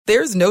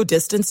There's no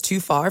distance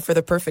too far for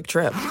the perfect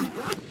trip.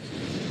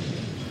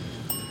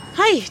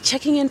 Hi,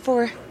 checking in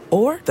for...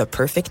 Or the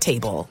perfect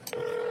table.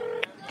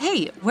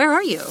 Hey, where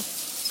are you?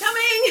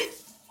 Coming!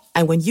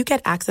 And when you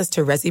get access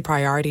to Resi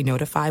Priority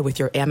Notify with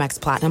your Amex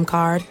Platinum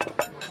card...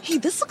 Hey,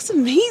 this looks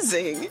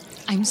amazing.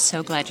 I'm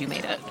so glad you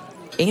made it.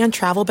 And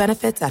travel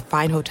benefits at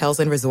fine hotels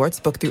and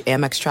resorts booked through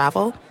Amex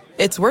Travel,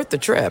 it's worth the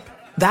trip.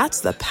 That's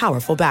the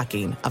powerful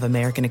backing of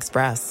American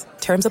Express.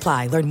 Terms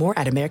apply. Learn more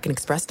at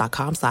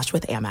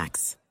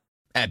americanexpress.com/withAmex.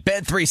 At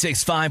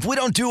Bet365, we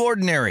don't do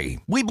ordinary.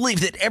 We believe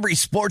that every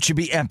sport should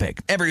be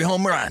epic. Every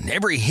home run,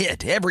 every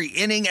hit, every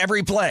inning,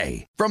 every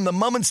play. From the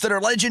moments that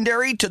are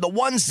legendary to the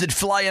ones that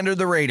fly under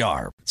the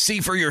radar. See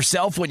for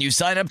yourself when you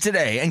sign up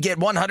today and get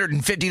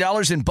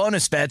 $150 in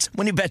bonus bets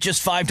when you bet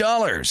just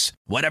 $5.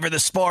 Whatever the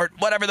sport,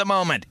 whatever the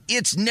moment,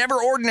 it's never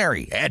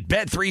ordinary at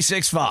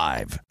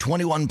Bet365.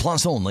 21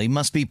 plus only.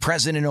 Must be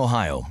present in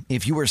Ohio.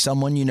 If you or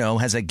someone you know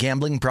has a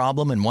gambling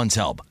problem and wants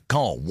help,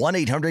 call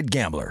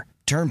 1-800-GAMBLER.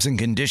 Terms and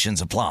conditions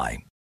apply.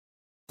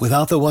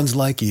 Without the ones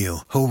like you,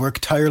 who work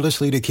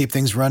tirelessly to keep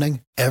things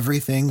running,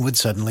 everything would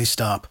suddenly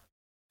stop.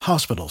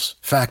 Hospitals,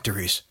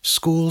 factories,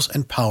 schools,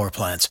 and power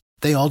plants,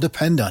 they all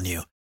depend on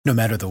you. No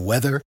matter the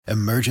weather,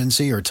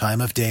 emergency, or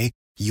time of day,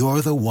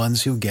 you're the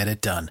ones who get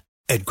it done.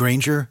 At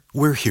Grainger,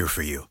 we're here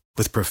for you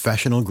with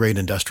professional-grade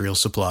industrial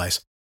supplies.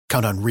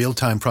 Count on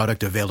real-time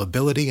product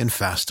availability and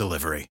fast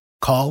delivery.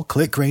 Call,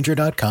 click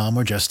Grainger.com,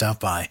 or just stop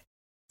by.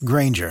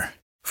 Grainger,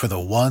 for the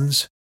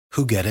ones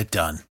who get it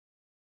done.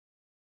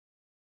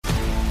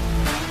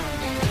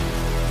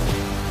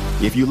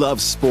 If you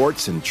love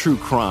sports and true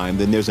crime,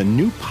 then there's a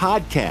new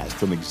podcast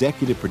from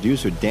executive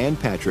producer Dan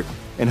Patrick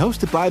and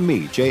hosted by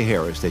me, Jay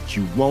Harris, that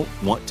you won't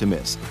want to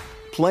miss.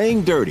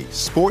 Playing Dirty: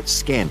 Sports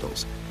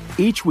Scandals.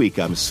 Each week,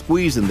 I'm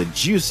squeezing the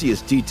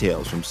juiciest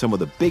details from some of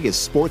the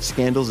biggest sports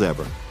scandals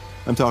ever.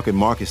 I'm talking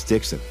Marcus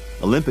Dixon,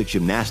 Olympic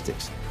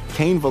gymnastics,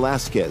 Cain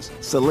Velasquez,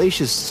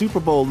 salacious Super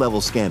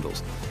Bowl-level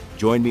scandals.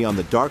 Join me on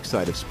the dark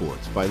side of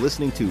sports by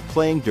listening to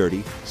Playing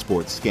Dirty: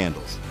 Sports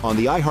Scandals on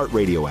the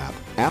iHeartRadio app,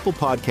 Apple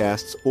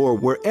Podcasts, or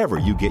wherever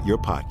you get your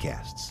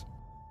podcasts.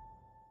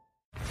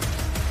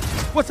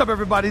 What's up,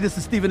 everybody? This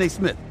is Stephen A.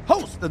 Smith,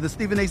 host of the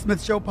Stephen A.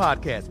 Smith Show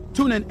podcast.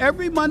 Tune in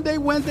every Monday,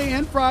 Wednesday,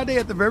 and Friday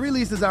at the very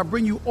least as I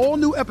bring you all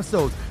new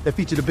episodes that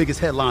feature the biggest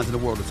headlines in the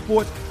world of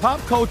sports, pop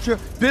culture,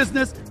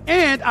 business,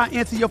 and I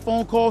answer your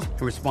phone calls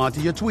and respond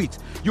to your tweets.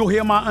 You'll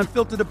hear my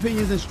unfiltered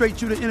opinions and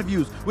straight-shooter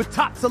interviews with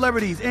top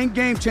celebrities and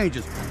game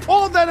changers.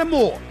 All that and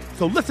more.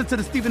 So listen to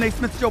the Stephen A.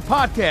 Smith Show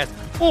podcast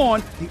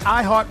on the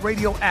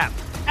iHeartRadio app,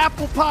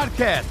 Apple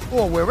Podcasts,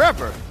 or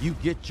wherever you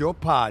get your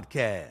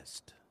podcast.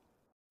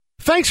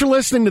 Thanks for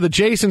listening to the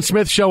Jason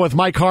Smith Show with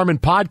Mike Harmon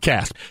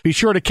podcast. Be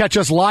sure to catch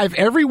us live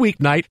every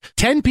weeknight,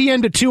 10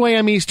 p.m. to 2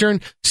 a.m.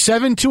 Eastern,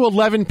 7 to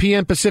 11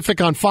 p.m. Pacific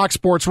on Fox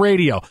Sports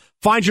Radio.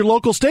 Find your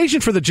local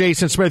station for the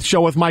Jason Smith Show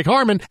with Mike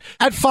Harmon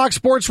at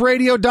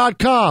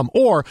foxsportsradio.com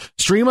or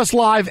stream us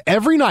live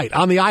every night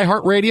on the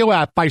iHeartRadio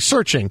app by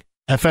searching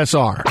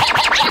FSR. Now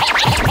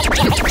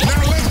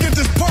let's get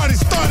this party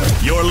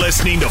started. You're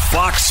listening to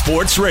Fox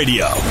Sports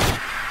Radio.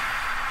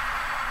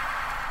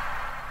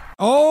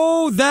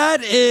 Oh,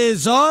 that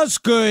is us.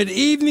 Good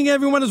evening,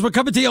 everyone, as we're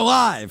coming to you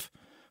live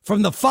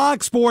from the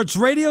Fox Sports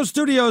Radio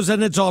studios,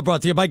 and it's all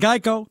brought to you by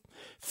Geico.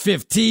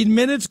 15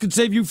 minutes could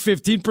save you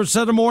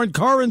 15% or more in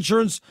car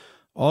insurance.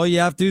 All you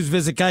have to do is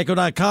visit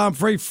geico.com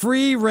for a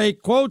free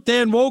rate quote.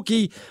 Dan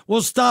Woike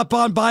will stop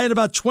on by in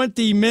about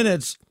 20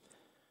 minutes.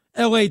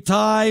 LA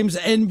Times,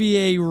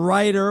 NBA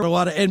writer, a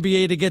lot of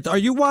NBA to get to. Are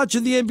you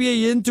watching the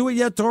NBA into it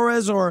yet,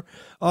 Torres, or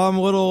a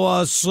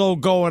little slow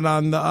going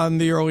on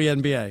the early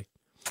NBA?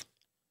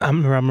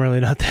 I'm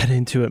really not that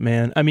into it,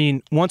 man. I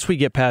mean, once we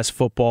get past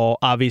football,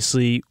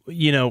 obviously,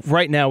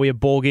 right now we have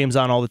bowl games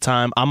on all the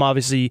time. I'm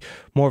obviously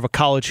more of a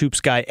college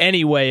hoops guy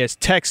anyway, as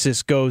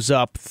Texas goes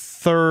up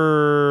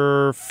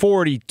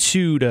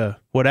 42 to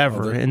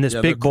whatever in this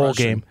big bowl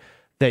game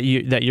that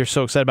you're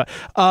so excited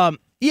about.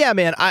 Yeah,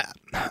 man,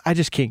 I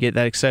just can't get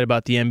that excited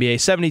about the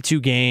NBA.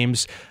 72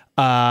 games.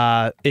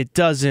 It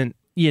doesn't.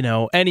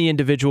 Any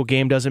individual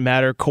game doesn't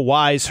matter.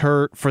 Kawhi's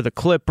hurt for the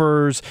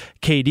Clippers.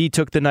 KD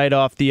took the night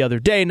off the other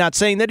day. Not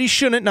saying that he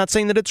shouldn't, not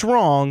saying that it's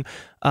wrong.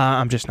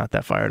 I'm just not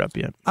that fired up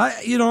yet.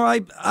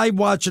 I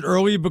watch it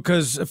early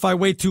because if I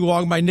wait too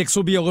long, my Knicks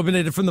will be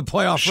eliminated from the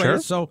playoff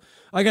race. So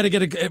I got to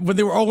get it. When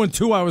they were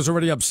 0-2, I was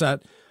already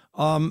upset.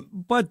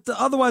 But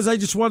otherwise, I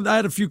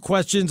had a few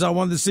questions. I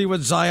wanted to see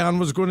what Zion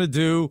was going to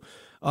do.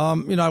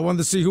 I wanted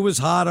to see who was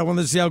hot. I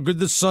wanted to see how good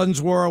the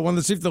Suns were. I wanted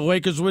to see if the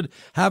Lakers would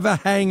have a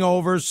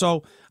hangover.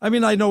 So, I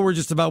know we're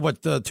just about,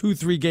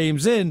 2-3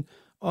 games in.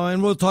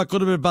 And we'll talk a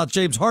little bit about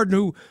James Harden,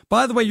 who,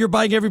 by the way, you're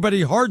buying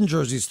everybody Harden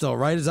jerseys still,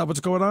 right? Is that what's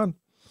going on?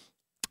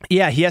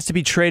 Yeah, he has to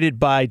be traded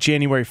by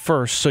January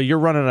 1st, so you're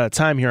running out of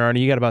time here, Arnie.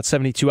 You got about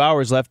 72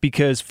 hours left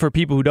because for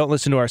people who don't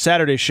listen to our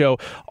Saturday show,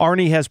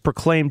 Arnie has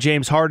proclaimed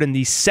James Harden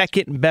the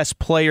second best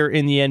player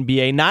in the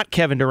NBA, not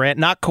Kevin Durant,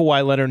 not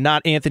Kawhi Leonard,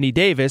 not Anthony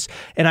Davis.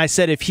 And I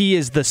said if he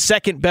is the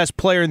second best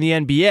player in the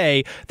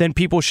NBA, then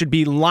people should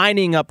be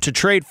lining up to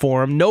trade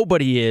for him.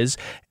 Nobody is.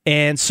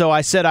 And so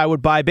I said I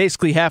would buy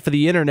basically half of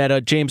the internet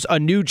a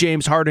new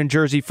James Harden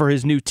jersey for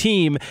his new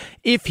team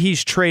if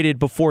he's traded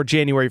before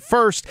January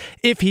 1st.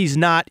 If he's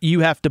not, you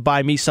have to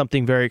buy me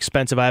something very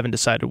expensive. I haven't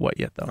decided what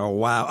yet, though. Oh,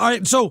 wow. All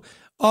right, so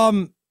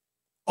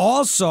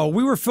also,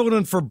 we were filling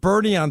in for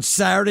Bernie on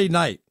Saturday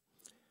night,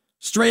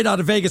 straight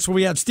out of Vegas, where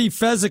we had Steve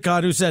Fezzik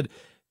on, who said,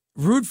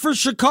 root for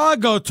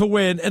Chicago to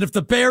win, and if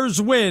the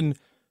Bears win,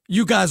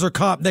 you guys are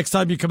comped next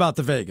time you come out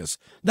to Vegas.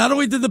 Not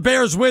only did the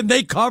Bears win,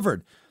 they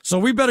covered. So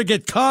we better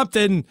get comped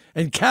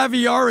and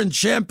caviar and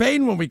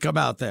champagne when we come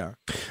out there.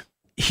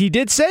 He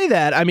did say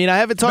that. I mean, I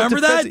haven't talked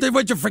Remember that?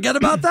 Would you forget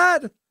about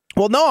that?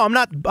 Well, no, I'm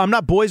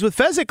not boys with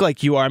Fezzik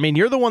like you are. I mean,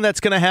 you're the one that's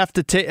going to have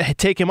to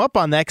take him up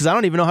on that because I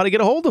don't even know how to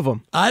get a hold of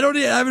him. I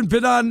haven't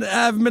been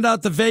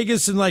out to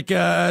Vegas in like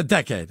a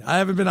decade. I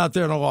haven't been out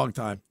there in a long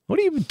time. What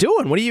are you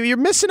doing? You're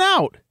missing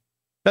out.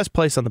 Best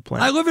place on the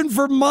planet. I live in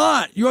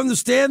Vermont. You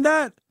understand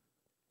that?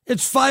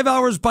 It's 5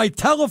 hours by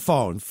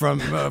telephone from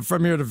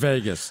here to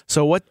Vegas.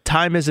 So what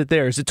time is it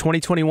there? Is it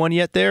 2021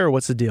 yet there, or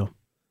what's the deal?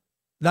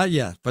 Not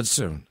yet, but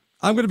soon.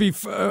 I'm going to be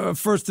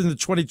first in the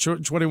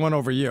 2021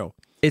 over you.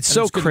 It's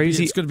so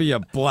crazy. It's going to be a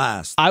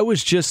blast. I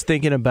was just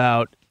thinking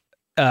about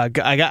I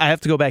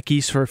have to go back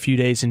east for a few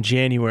days in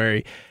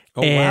January.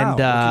 Oh, wow. Look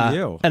at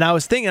you. And I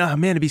was thinking, oh,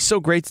 man, it'd be so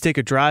great to take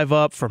a drive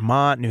up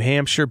Vermont, New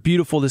Hampshire,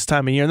 beautiful this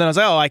time of year. And then I was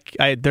like,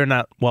 oh, they're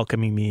not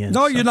welcoming me in.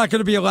 No, so. You're not going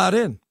to be allowed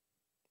in.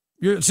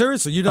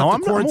 Seriously, you'd have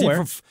to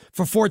quarantine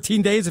for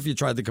 14 days if you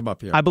tried to come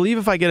up here. I believe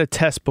if I get a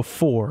test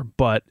before,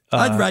 but...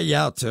 I'd rat you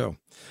out, too.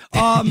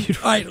 All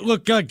right,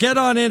 look, get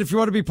on in if you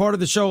want to be part of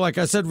the show. Like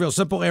I said, real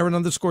simple,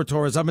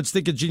 Aaron_Torres. I'm at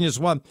Stinking Genius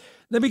 1.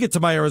 Let me get to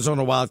my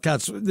Arizona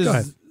Wildcats.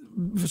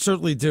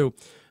 Certainly do.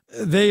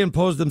 They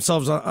imposed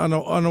themselves on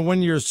a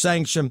one-year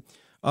sanction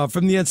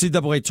from the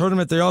NCAA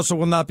tournament. They also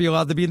will not be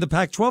allowed to be in the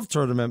Pac-12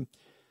 tournament.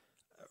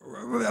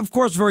 Of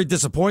course, very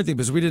disappointing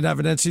because we didn't have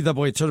an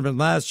NCAA tournament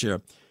last year.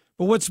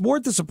 But what's more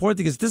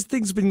disappointing is this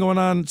thing's been going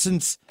on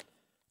since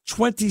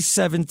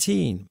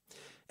 2017.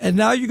 And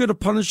now you're going to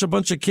punish a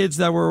bunch of kids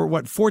that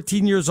were,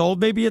 14 years old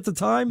maybe at the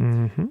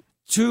time?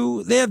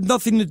 Mm-hmm. They have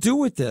nothing to do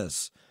with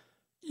this.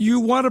 You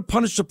want to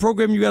punish the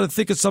program, you got to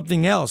think of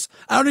something else.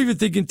 I don't even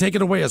think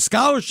taking away a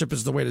scholarship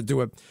is the way to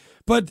do it.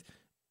 But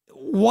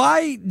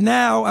why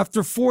now,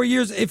 after 4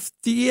 years, if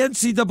the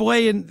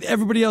NCAA and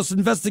everybody else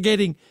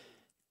investigating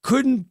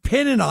couldn't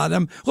pin it on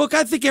them? Look,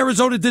 I think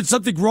Arizona did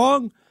something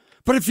wrong.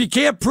 But if you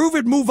can't prove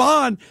it, move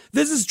on.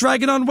 This is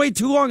dragging on way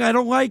too long. I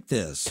don't like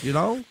this,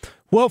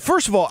 Well,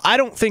 first of all, I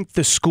don't think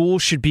the school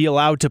should be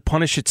allowed to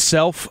punish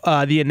itself.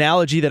 The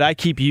analogy that I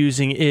keep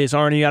using is,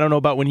 Arnie, I don't know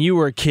about when you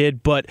were a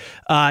kid, but,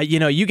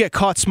 you get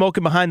caught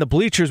smoking behind the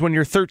bleachers when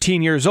you're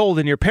 13 years old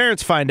and your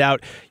parents find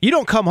out. You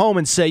don't come home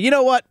and say, you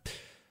know what?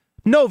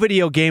 No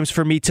video games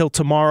for me till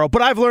tomorrow,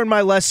 but I've learned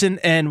my lesson,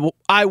 and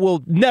I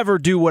will never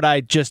do what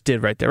I just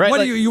did right there. Right? What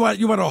do you want?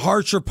 You want a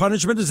harsher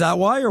punishment? Is that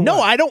why? Or no,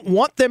 what? I don't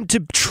want them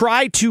to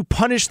try to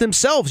punish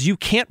themselves. You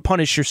can't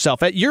punish yourself.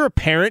 You're a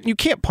parent. You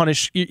can't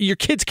punish your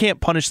kids.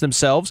 Can't punish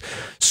themselves.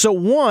 So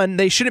one,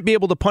 they shouldn't be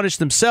able to punish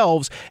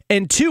themselves,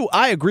 and two,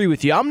 I agree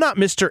with you. I'm not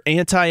Mr.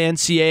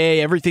 Anti-NCAA.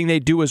 Everything they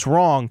do is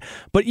wrong,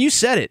 but you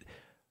said it.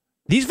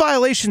 These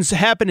violations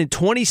happened in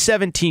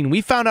 2017.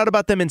 We found out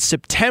about them in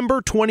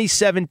September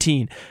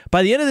 2017.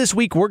 By the end of this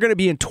week, we're going to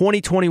be in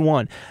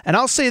 2021. And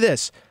I'll say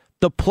this.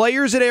 The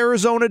players at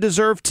Arizona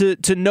deserve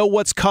to know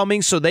what's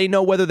coming so they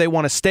know whether they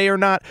want to stay or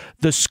not.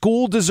 The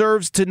school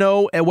deserves to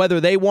know whether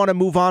they want to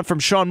move on from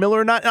Sean Miller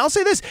or not. And I'll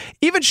say this,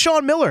 even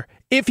Sean Miller,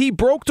 if he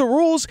broke the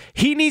rules,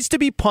 he needs to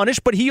be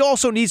punished, but he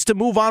also needs to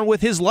move on with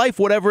his life,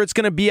 whatever it's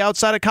going to be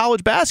outside of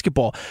college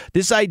basketball.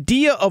 This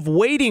idea of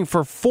waiting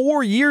for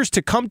 4 years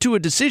to come to a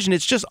decision,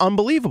 it's just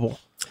unbelievable.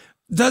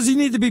 Does he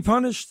need to be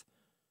punished?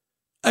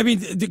 I mean,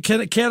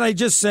 can I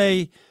just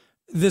say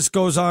this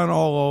goes on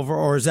all over,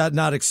 or is that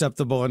not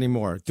acceptable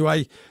anymore? Do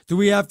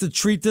we have to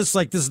treat this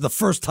like this is the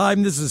first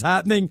time this is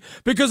happening?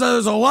 Because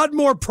there's a lot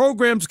more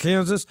programs,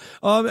 Kansas.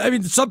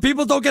 Some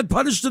people don't get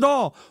punished at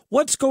all.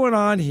 What's going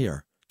on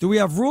here? Do we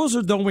have rules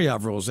or don't we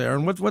have rules,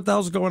 Aaron? What the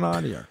hell's going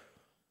on here?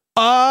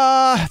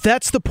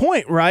 That's the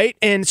point, right?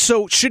 And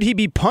so should he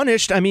be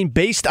punished? I mean,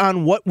 based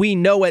on what we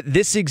know at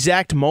this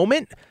exact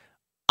moment,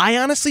 I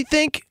honestly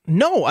think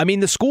no. I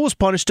mean, the school has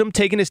punished him,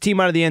 taking his team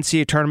out of the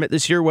NCAA tournament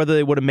this year. Whether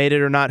they would have made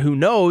it or not, who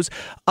knows?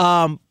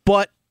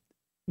 But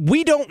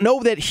we don't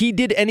know that he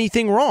did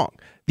anything wrong.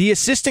 The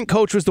assistant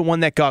coach was the one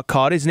that got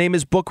caught. His name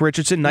is Book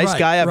Richardson. Nice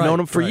guy. I've known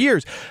him for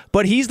years.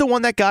 But he's the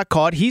one that got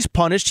caught. He's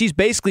punished. He's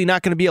basically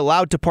not going to be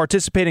allowed to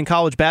participate in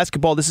college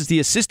basketball. This is the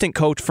assistant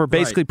coach for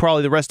basically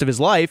probably the rest of his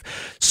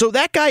life. So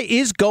that guy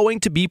is going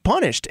to be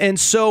punished. And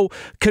so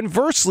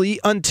conversely,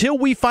 until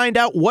we find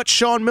out what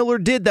Sean Miller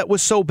did that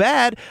was so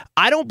bad,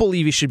 I don't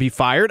believe he should be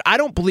fired. I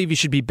don't believe he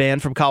should be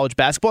banned from college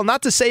basketball.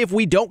 Not to say if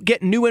we don't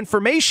get new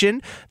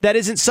information that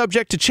isn't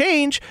subject to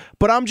change,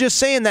 but I'm just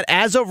saying that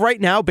as of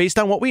right now, based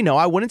on what we know,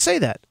 I wouldn't say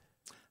that.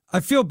 I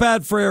feel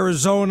bad for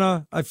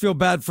Arizona. I feel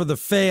bad for the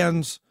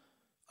fans.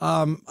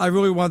 I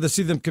really wanted to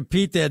see them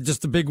compete. They had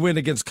just a big win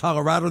against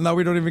Colorado. Now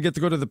we don't even get to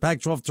go to the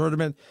Pac-12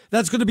 tournament.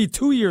 That's going to be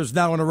 2 years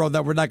now in a row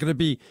that we're not going to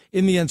be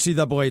in the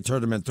NCAA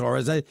tournament,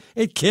 Torres.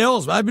 It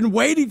kills. I've been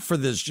waiting for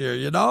this year,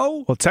 you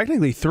know? Well,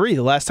 technically 3.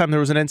 The last time there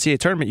was an NCAA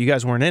tournament, you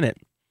guys weren't in it.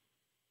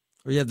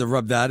 You had to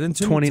rub that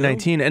into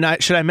 2019.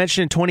 And should I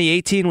mention in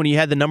 2018 when you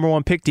had the number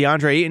 1 pick,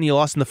 DeAndre Ayton, you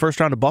lost in the first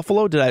round of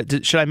Buffalo?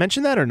 Should I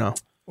mention that or no?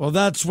 Well,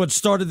 that's what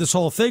started this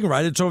whole thing,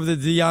 right? It's over the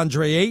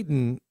DeAndre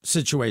Ayton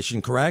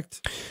situation,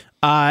 correct?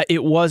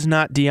 It was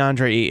not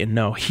DeAndre Ayton.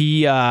 No,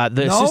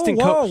 assistant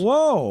coach.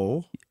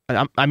 Whoa.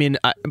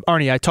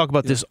 Arnie, I talk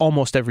about this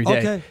almost every day.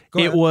 Okay,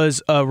 it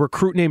was a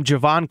recruit named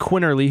Javon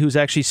Quinterly, who's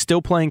actually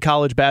still playing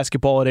college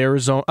basketball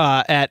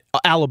at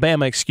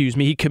Alabama.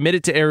 He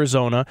committed to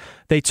Arizona.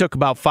 They took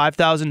about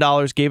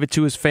 $5,000, gave it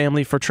to his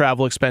family for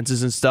travel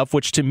expenses and stuff,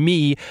 which to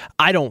me,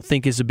 I don't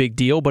think is a big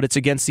deal, but it's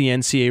against the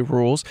NCAA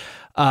rules.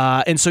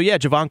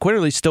 Javon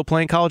Quinterly's still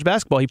playing college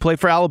basketball. He played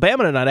for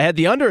Alabama tonight. I had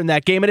the under in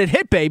that game, and it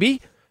hit,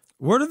 baby.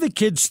 Where do the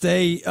kids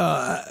stay?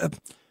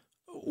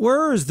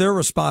 Where is their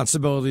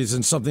responsibilities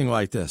in something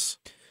like this?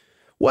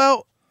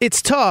 Well,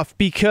 it's tough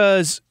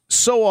because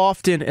so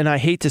often, and I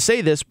hate to say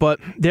this, but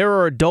there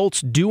are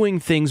adults doing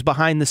things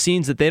behind the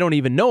scenes that they don't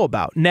even know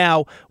about.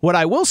 Now, what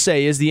I will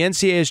say is the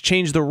NCAA has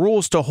changed the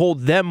rules to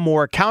hold them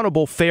more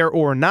accountable, fair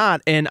or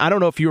not. And I don't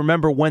know if you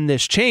remember when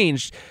this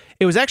changed.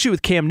 It was actually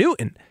with Cam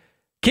Newton.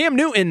 Cam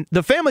Newton,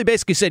 the family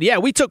basically said, yeah,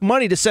 we took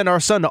money to send our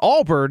son to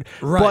Auburn,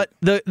 right.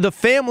 But the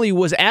family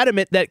was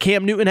adamant that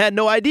Cam Newton had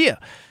no idea.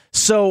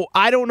 So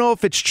I don't know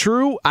if it's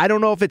true. I don't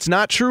know if it's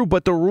not true,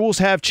 but the rules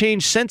have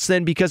changed since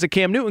then because of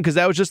Cam Newton, because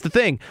that was just the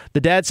thing. The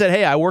dad said,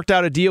 hey, I worked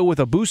out a deal with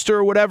a booster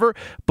or whatever,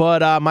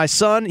 but my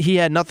son, he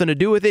had nothing to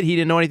do with it. He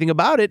didn't know anything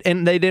about it,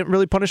 and they didn't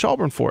really punish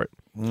Auburn for it.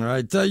 All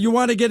right. You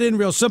want to get in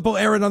real simple,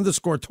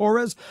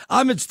 Aaron_Torres.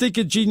 I'm at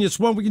Stinking Genius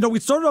 1. We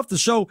started off the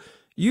show.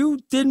 You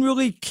didn't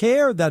really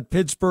care that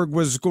Pittsburgh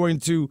was going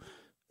to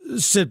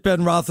sit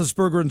Ben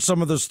Roethlisberger and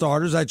some of the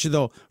starters. Actually,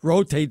 they'll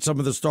rotate some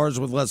of the starters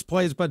with less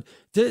plays. But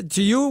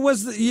to you, it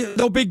was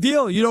no big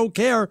deal. You don't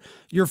care.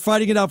 You're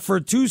fighting it out for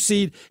a 2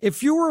 seed.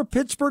 If you were a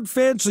Pittsburgh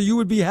fan, so you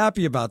would be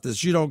happy about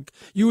this. You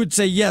would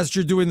say, yes,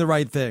 you're doing the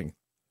right thing.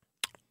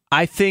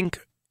 I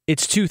think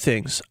it's 2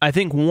 things. I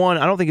think, one,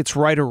 I don't think it's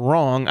right or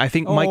wrong. I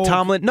think Mike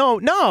Tomlin,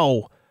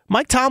 no.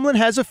 Mike Tomlin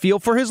has a feel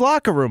for his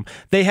locker room.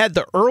 They had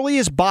the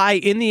earliest bye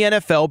in the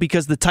NFL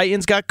because the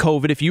Titans got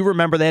COVID. If you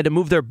remember, they had to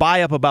move their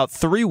bye up about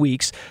 3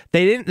 weeks.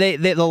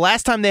 The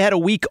last time they had a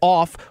week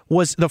off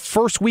was the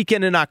first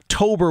weekend in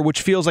October,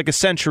 which feels like a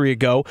century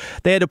ago.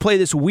 They had to play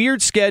this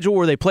weird schedule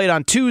where they played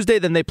on Tuesday,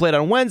 then they played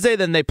on Wednesday,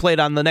 then they played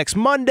on the next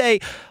Monday.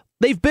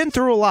 They've been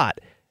through a lot.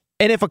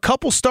 And if a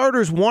couple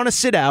starters want to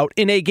sit out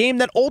in a game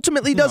that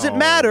ultimately doesn't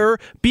matter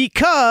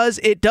because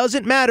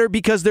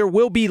there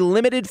will be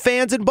limited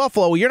fans in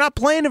Buffalo. You're not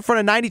playing in front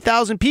of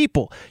 90,000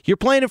 people. You're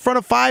playing in front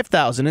of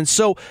 5,000. And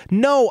so,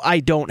 no, I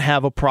don't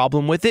have a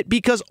problem with it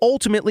because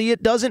ultimately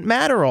it doesn't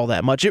matter all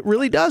that much. It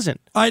really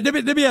doesn't. All right, let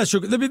me ask you,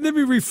 let me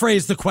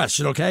rephrase the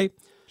question, okay?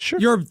 Sure.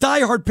 You're a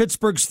diehard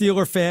Pittsburgh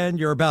Steeler fan.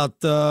 You're about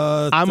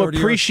I'm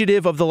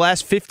appreciative of the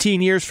last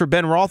 15 years for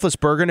Ben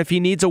Roethlisberger, and if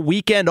he needs a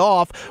weekend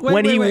off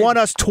when he won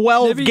us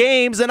 12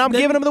 games, then I'm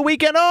giving him the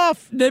weekend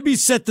off. Let me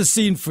set the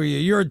scene for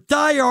you. We're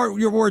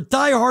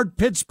diehard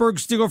Pittsburgh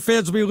Steeler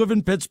fans. We live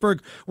in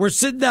Pittsburgh. We're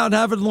sitting down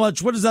having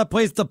lunch. What is that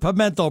place? The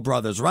Pimento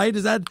Brothers, right?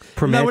 Is that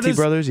Primanti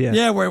Brothers? Yeah.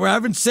 Yeah, we're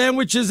having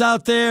sandwiches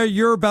out there.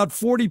 You're about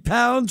 40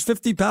 pounds,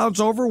 50 pounds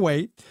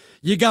overweight.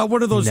 You got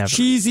one of those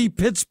cheesy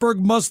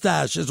Pittsburgh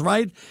mustaches,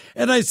 right?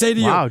 And I say to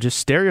you... Wow, just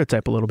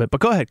stereotype a little bit.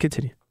 But go ahead,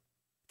 continue.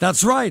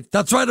 That's right.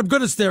 I'm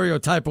going to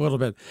stereotype a little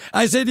bit.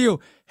 I say to you,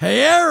 hey,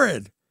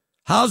 Aaron,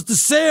 how's the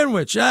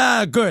sandwich?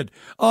 Good.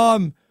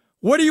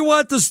 What do you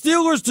want the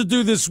Steelers to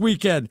do this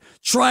weekend?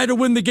 Try to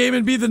win the game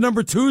and be the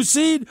number 2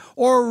 seed?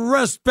 Or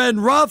rest Ben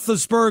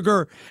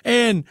Roethlisberger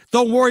and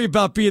don't worry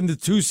about being the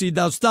 2 seed?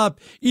 Now stop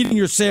eating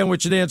your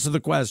sandwich and answer the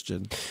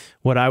question.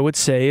 What I would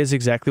say is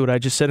exactly what I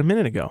just said a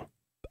minute ago.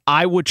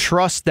 I would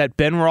trust that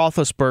Ben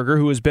Roethlisberger,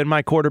 who has been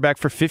my quarterback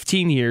for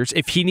 15 years,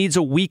 if he needs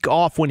a week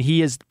off when he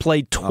has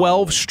played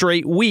 12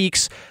 straight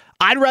weeks,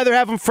 I'd rather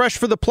have him fresh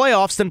for the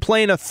playoffs than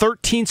playing a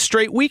 13th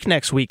straight week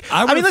next week.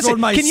 I mean, listen,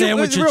 my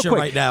sandwich at you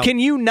right now. Can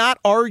you not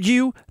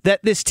argue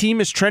that this team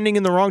is trending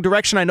in the wrong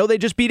direction? I know they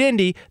just beat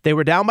Indy. They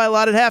were down by a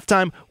lot at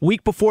halftime,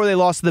 week before they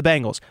lost to the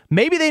Bengals.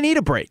 Maybe they need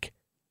a break.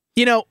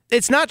 You know,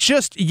 it's not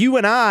just you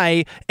and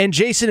I and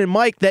Jason and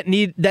Mike that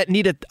need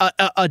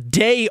a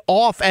day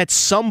off at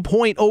some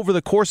point over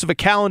the course of a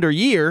calendar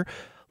year.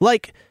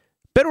 Like,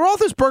 Ben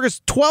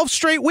Roethlisberger's 12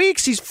 straight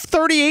weeks. He's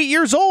 38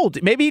 years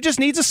old. Maybe he just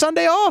needs a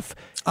Sunday off.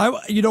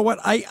 You know what?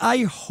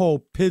 I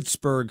hope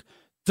Pittsburgh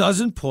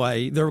doesn't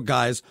play, their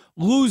guys,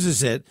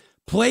 loses it,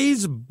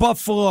 plays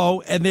Buffalo,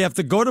 and they have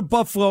to go to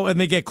Buffalo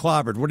and they get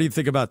clobbered. What do you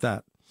think about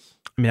that?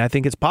 I mean, I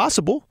think it's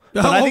possible.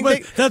 But I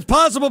think that's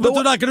possible, but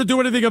they're not going to do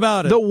anything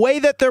about it. The way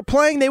that they're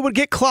playing, they would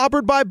get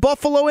clobbered by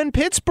Buffalo and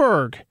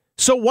Pittsburgh.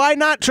 So why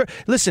not?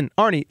 Listen,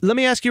 Arnie, let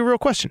me ask you a real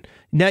question.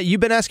 Now, you've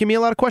been asking me a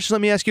lot of questions.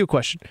 Let me ask you a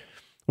question.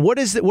 What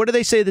do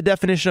they say the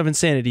definition of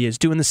insanity is?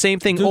 Doing the same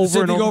thing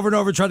over and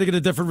over, trying to get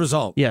a different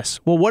result. Yes.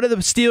 Well, what have the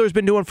Steelers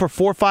been doing for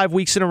 4 or 5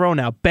 weeks in a row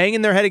now?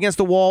 Banging their head against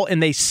the wall,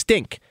 and they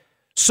stink.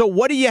 So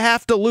what do you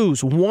have to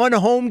lose? One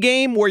home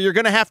game where you're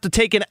going to have to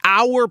take an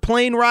hour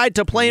plane ride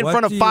to play in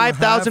front of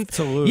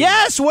 5,000?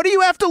 Yes. What do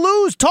you have to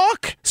lose?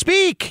 Talk.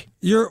 Speak.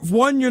 You're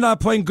not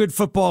playing good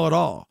football at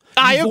all.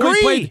 I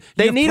agree.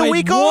 They need a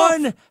week off.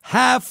 One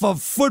half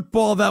of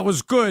football that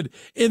was good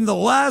in the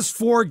last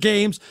 4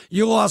 games.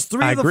 You lost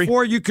 3 of the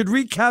 4. You could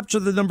recapture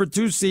the number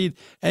 2 seed,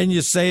 and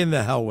you're saying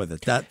the hell with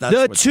it. That's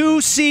the 2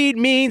 seed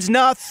means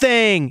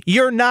nothing.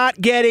 You're not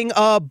getting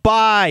a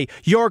bye.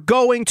 You're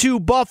going to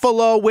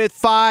Buffalo with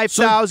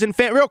 5,000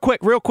 fans. Real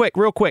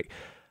quick.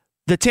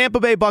 The Tampa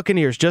Bay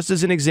Buccaneers, just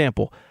as an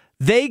example,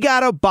 they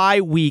got a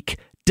bye week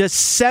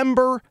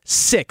December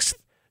 6th,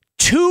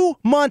 2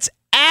 months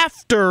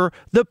after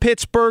the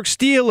Pittsburgh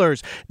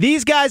Steelers.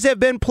 These guys have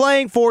been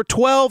playing for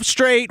 12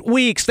 straight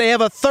weeks. They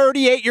have a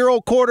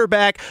 38-year-old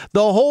quarterback.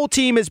 The whole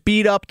team is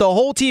beat up.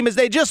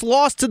 They just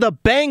lost to the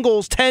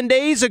Bengals 10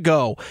 days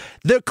ago.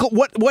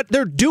 What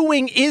they're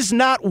doing is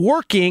not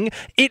working.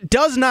 It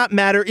does not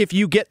matter if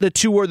you get the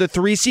 2 or the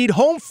 3 seed.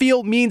 Home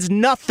field means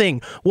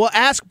nothing. Well,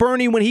 ask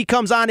Bernie when he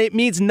comes on. It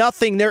means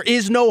nothing. There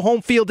is no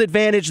home field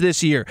advantage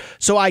this year.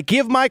 So I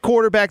give my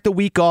quarterback the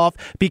week off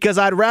because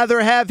I'd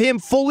rather have him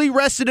fully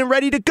rested and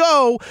ready to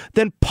go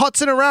than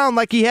putzing around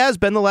like he has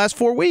been the last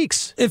 4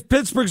 weeks. If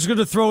Pittsburgh's going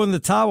to throw in the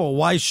towel,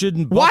 why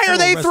shouldn't Buffalo Why are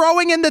they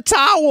throwing in the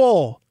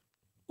towel?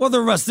 Well,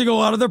 they're resting a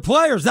lot of their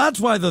players. That's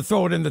why they're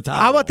throwing in the towel.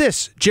 How about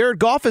this? Jared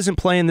Goff isn't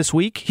playing this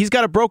week. He's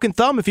got a broken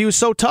thumb. If he was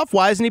so tough,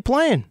 why isn't he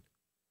playing?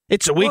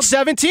 It's week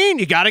 17.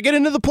 You got to get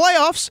into the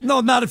playoffs.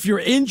 No, not if you're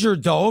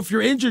injured, though. If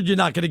you're injured, you're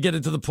not going to get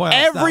into the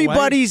playoffs.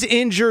 Everybody's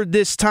injured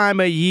this time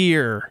of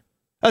year.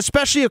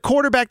 Especially a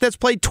quarterback that's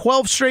played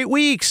 12 straight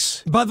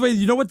weeks. By the way,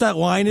 you know what that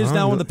line is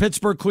now in the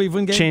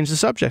Pittsburgh-Cleveland game? Change the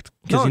subject.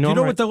 No, do you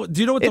know what the line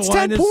is? It's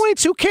 10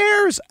 points. Who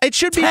cares? It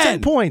should be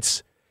 10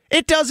 points.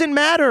 It doesn't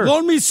matter.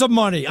 Loan me some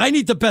money. I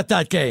need to bet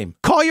that game.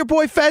 Call your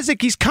boy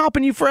Fezzik. He's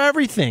comping you for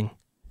everything.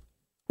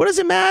 What does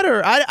it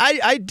matter?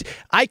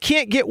 I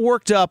can't get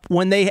worked up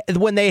when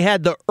they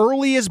had the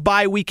earliest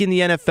bye week in the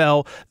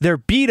NFL. They're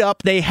beat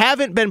up. They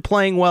haven't been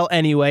playing well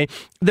anyway.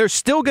 They're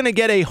still going to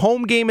get a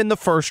home game in the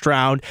first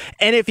round.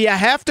 And if you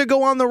have to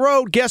go on the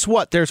road, guess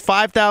what? There's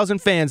 5,000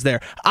 fans there.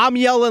 I'm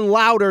yelling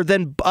louder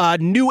than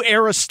New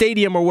Era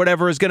Stadium or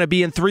whatever is going to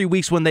be in 3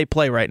 weeks when they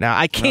play right now.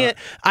 I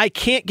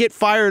can't get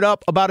fired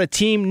up about a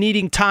team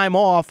needing time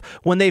off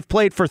when they've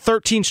played for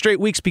 13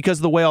 straight weeks because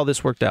of the way all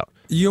this worked out.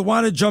 You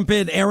want to jump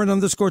in,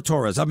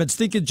 Aaron_Torres. I'm at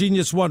Stinking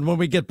Genius 1 when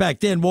we get back.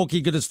 Dan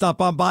Woike going to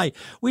stop on by.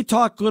 We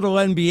talk little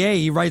NBA.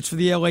 He writes for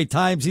the LA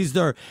Times. He's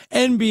their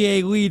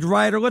NBA lead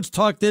writer. Let's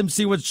talk to him,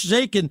 see what's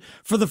shaking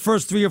for the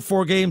first 3 or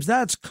 4 games.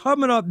 That's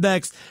coming up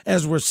next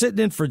as we're sitting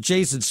in for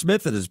Jason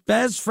Smith and his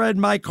best friend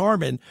Mike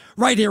Harmon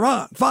right here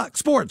on Fox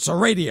Sports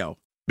Radio.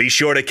 Be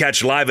sure to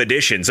catch live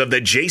editions of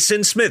The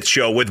Jason Smith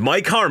Show with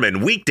Mike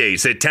Harmon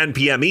weekdays at 10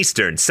 p.m.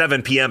 Eastern,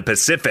 7 p.m.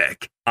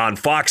 Pacific on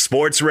Fox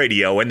Sports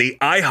Radio and the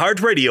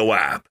iHeartRadio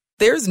app.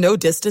 There's no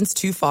distance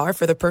too far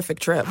for the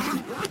perfect trip.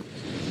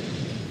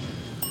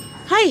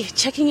 Hi,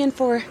 checking in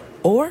for...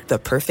 Or the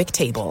perfect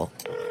table.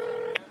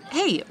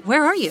 Hey,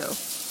 where are you?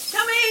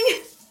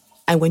 Coming!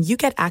 And when you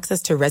get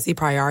access to Resi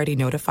Priority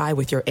Notify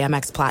with your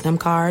Amex Platinum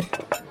card...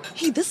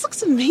 Hey, this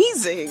looks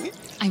amazing!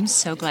 I'm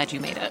so glad you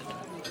made it.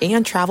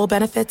 And travel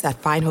benefits at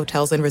fine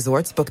hotels and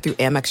resorts booked through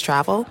Amex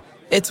Travel,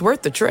 it's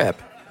worth the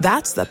trip.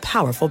 That's the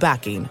powerful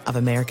backing of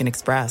American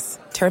Express.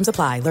 Terms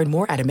apply. Learn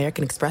more at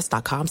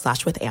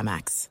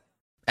americanexpress.com/withAmex.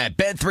 At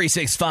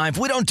Bet365,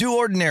 we don't do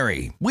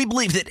ordinary. We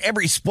believe that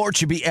every sport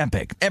should be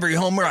epic. Every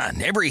home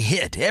run, every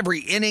hit,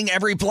 every inning,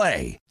 every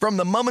play. From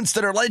the moments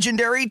that are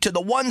legendary to the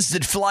ones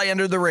that fly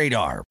under the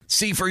radar.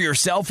 See for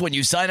yourself when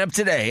you sign up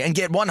today and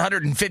get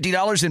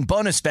 $150 in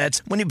bonus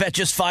bets when you bet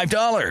just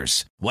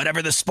 $5.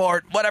 Whatever the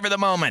sport, whatever the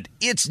moment,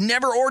 it's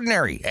never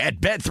ordinary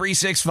at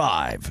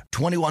Bet365.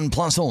 21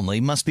 plus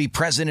only. Must be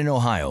present in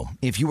Ohio.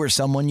 If you or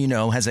someone you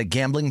know has a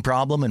gambling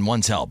problem and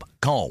wants help,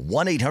 call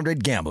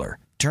 1-800-GAMBLER.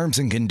 Terms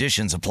and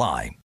conditions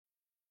apply.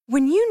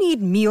 When you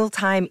need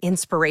mealtime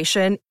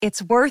inspiration,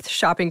 it's worth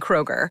shopping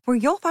Kroger, where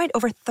you'll find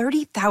over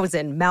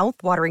 30,000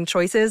 mouth-watering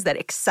choices that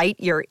excite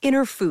your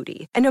inner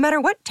foodie. And no matter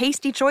what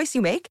tasty choice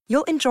you make,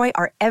 you'll enjoy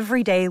our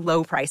everyday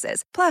low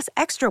prices, plus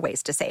extra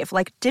ways to save,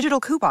 like digital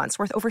coupons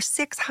worth over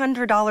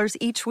 $600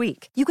 each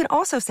week. You can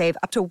also save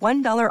up to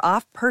 $1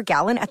 off per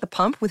gallon at the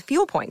pump with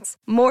fuel points.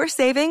 More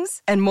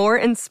savings and more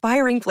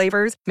inspiring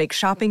flavors make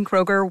shopping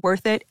Kroger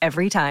worth it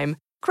every time.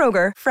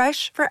 Kroger,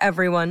 fresh for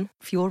everyone.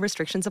 Fuel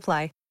restrictions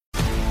apply.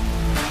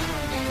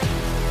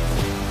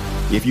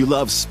 If you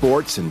love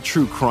sports and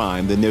true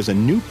crime, then there's a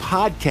new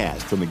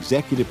podcast from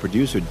executive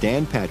producer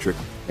Dan Patrick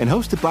and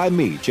hosted by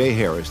me, Jay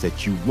Harris,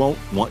 that you won't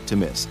want to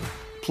miss.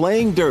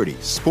 Playing Dirty: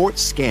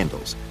 Sports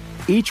Scandals.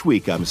 Each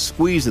week, I'm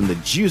squeezing the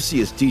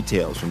juiciest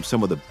details from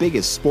some of the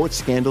biggest sports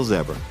scandals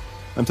ever.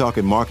 I'm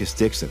talking Marcus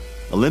Dixon,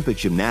 Olympic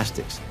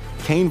gymnastics,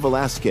 Cain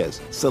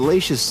Velasquez,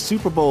 salacious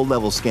Super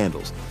Bowl-level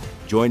scandals,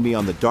 Join me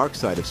on the dark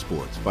side of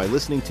sports by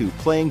listening to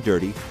Playing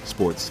Dirty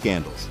Sports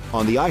Scandals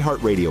on the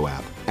iHeartRadio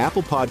app,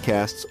 Apple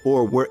Podcasts,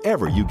 or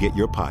wherever you get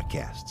your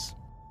podcasts.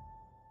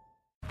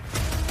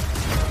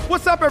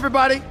 What's up,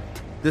 everybody?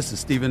 This is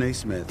Stephen A.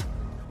 Smith.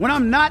 When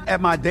I'm not at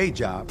my day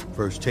job,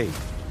 First Take,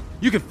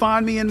 you can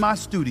find me in my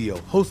studio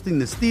hosting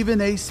the Stephen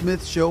A.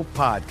 Smith Show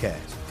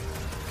podcast.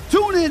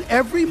 Tune in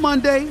every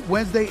Monday,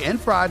 Wednesday, and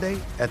Friday,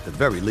 at the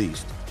very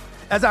least,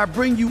 as I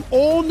bring you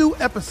all new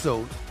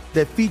episodes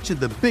that feature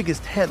the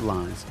biggest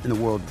headlines in the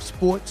world of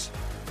sports,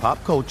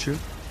 pop culture,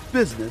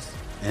 business,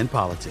 and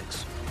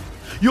politics.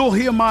 You'll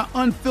hear my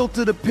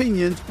unfiltered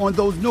opinions on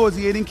those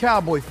nauseating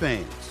Cowboy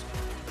fans,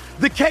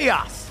 the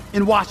chaos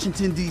in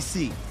Washington,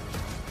 D.C.,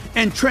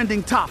 and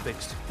trending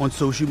topics on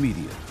social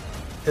media,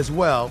 as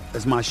well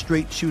as my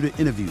straight shooter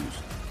interviews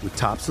with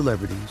top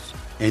celebrities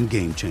and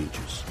game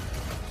changers.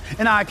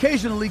 And I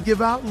occasionally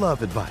give out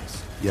love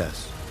advice.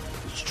 Yes,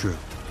 it's true.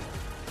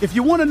 If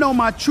you want to know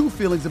my true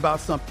feelings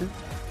about something,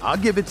 I'll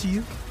give it to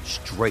you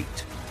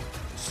straight.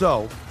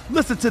 So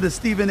listen to the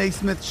Stephen A.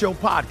 Smith Show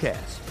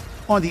podcast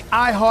on the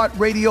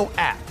iHeartRadio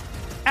app,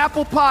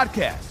 Apple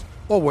Podcasts,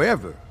 or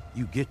wherever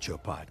you get your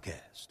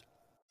podcast.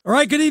 All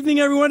right, good evening,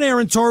 everyone.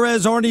 Aaron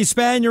Torres, Arnie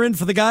Span, you're in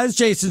for the guys.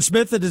 Jason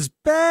Smith and his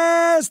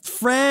best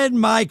friend,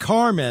 Mike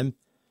Harmon,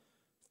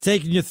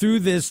 taking you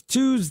through this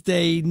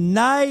Tuesday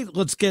night.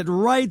 Let's get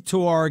right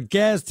to our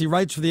guest. He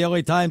writes for the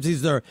LA Times.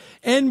 He's their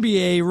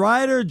NBA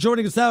writer.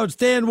 Joining us now, it's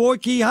Dan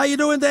Woike. How you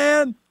doing,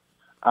 Dan?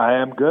 I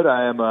am good.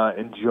 I am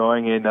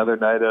enjoying another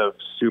night of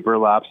super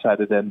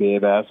lopsided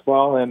NBA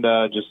basketball, and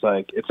just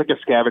like it's like a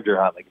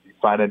scavenger hunt. Like if you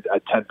find a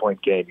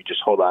 10-point game, you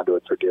just hold on to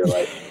it for dear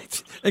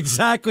life.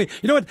 Exactly.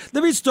 You know what?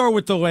 Let me start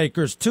with the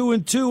Lakers.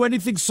 2-2.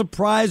 Anything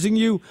surprising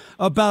you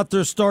about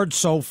their start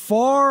so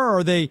far?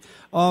 Are they?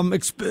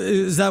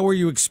 Is that where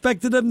you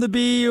expected them to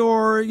be,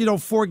 or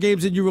 4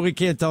 games and you really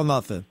can't tell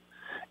nothing?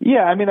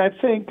 Yeah, I mean, I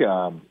think.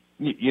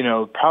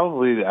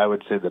 Probably I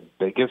would say the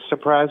biggest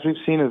surprise we've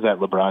seen is that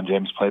LeBron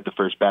James played the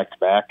first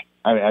back-to-back.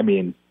 I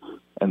mean,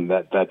 and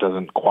that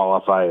doesn't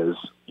qualify as,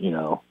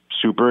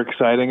 super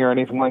exciting or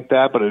anything like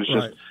that, but it was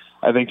just, right.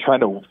 I think,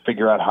 trying to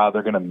figure out how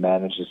they're going to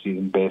manage the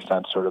season based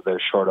on sort of their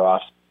short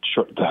off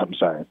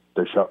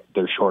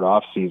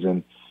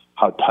season,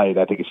 how tight.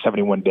 I think it's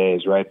 71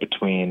 days, right,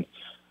 between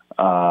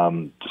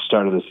the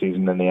start of the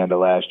season and the end of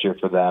last year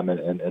for them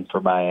and for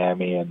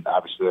Miami, and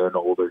obviously they're an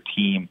older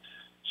team.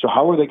 So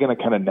how are they going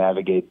to kind of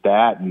navigate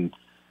that and,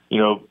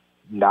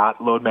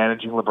 not load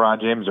managing LeBron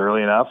James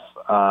early enough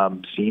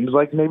seems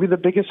like maybe the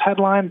biggest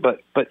headline. But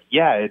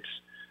yeah,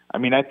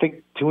 I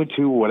think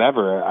 2-2,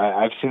 whatever.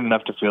 I've seen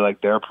enough to feel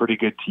like they're a pretty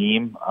good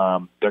team.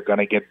 They're going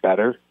to get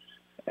better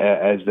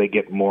as they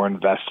get more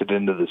invested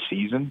into the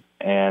season.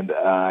 And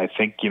I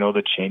think,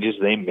 the changes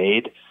they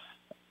made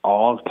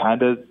all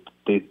kind of,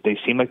 they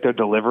seem like they're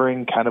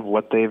delivering kind of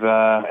what they've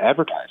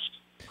advertised.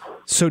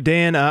 So,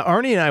 Dan,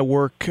 Arnie and I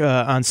work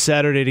on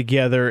Saturday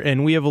together,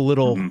 and we have a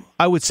little,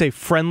 I would say,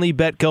 friendly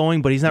bet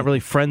going, but he's not really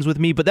friends with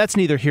me, but that's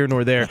neither here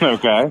nor there.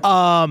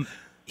 Okay.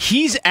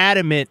 He's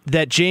adamant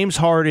that James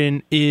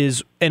Harden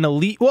is an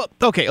elite. Well,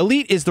 okay,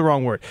 elite is the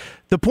wrong word.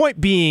 The point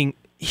being,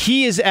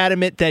 he is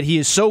adamant that he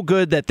is so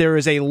good that there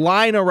is a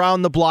line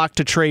around the block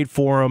to trade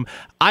for him.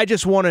 I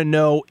just want to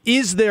know,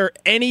 is there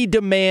any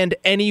demand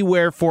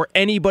anywhere for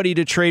anybody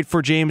to trade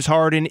for James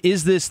Harden?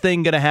 Is this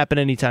thing going to happen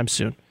anytime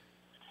soon?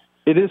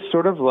 It is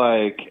sort of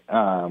like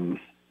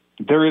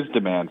there is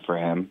demand for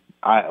him.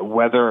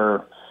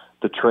 Whether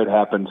the trade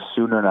happens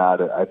soon or not,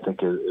 I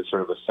think is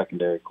sort of a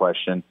secondary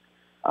question.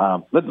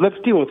 Let's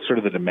deal with sort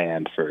of the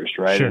demand first,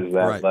 right? Sure, is that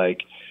right.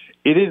 like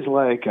it is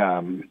like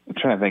I'm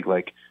trying to think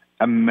like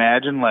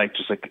imagine like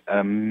just like an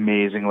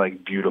amazing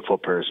like beautiful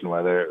person,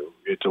 whether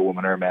it's a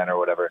woman or a man or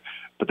whatever,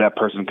 but that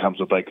person comes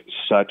with like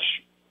such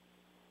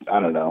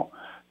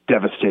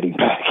devastating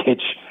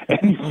package,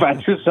 and you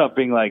find yourself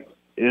being like,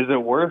 is it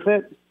worth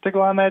it to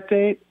go on that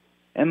date?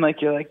 And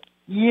like you're like,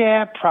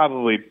 yeah,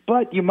 probably,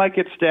 but you might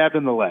get stabbed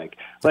in the leg,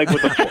 like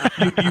with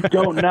a you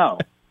don't know,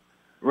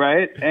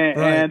 right?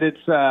 And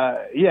it's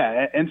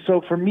and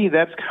so for me,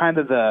 that's kind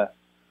of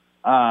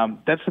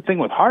that's the thing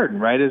with Harden,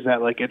 right? Is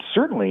that like it's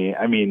certainly,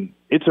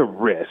 it's a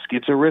risk.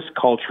 It's a risk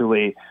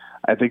culturally.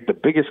 I think the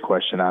biggest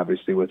question,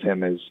 obviously, with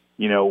him is,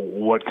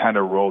 what kind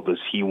of role does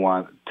he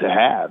want to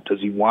have? Does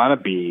he want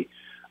to be?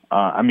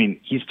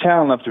 He's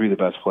talented enough to be the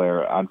best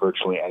player on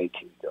virtually any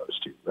team he goes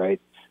to, right?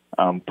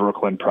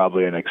 Brooklyn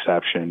probably an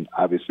exception.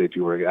 Obviously, if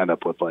you were to end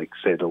up with, like,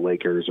 say, the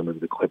Lakers or maybe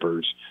the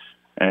Clippers,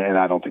 and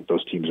I don't think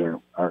those teams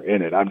are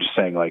in it. I'm just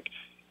saying, like,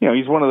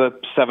 he's one of the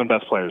 7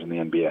 best players in the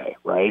NBA,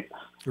 right?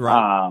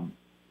 Right.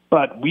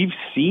 But we've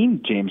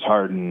seen James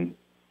Harden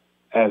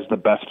as the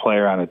best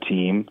player on a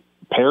team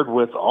paired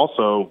with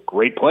also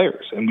great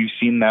players, and we've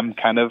seen them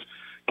kind of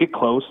get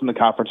close in the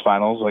conference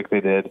finals like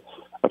they did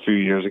a few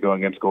years ago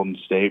against Golden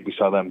State. We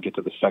saw them get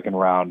to the second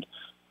round,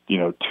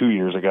 2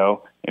 years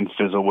ago and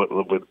fizzle with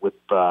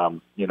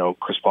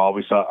Chris Paul.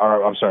 We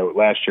saw,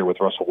 last year with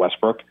Russell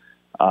Westbrook,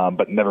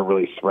 but never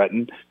really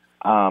threatened.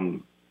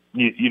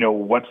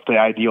 what's the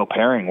ideal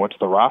pairing? What's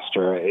the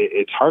roster?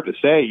 It's hard to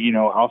say.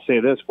 I'll say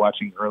this,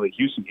 watching early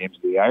Houston games,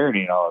 the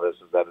irony in all of this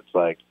is that it's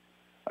like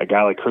a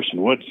guy like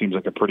Christian Wood seems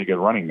like a pretty good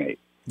running mate.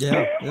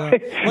 Yeah.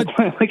 Like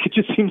it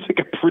just seems like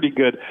a pretty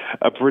good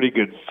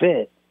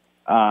fit.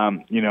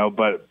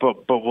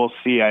 But we'll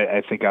see.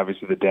 I think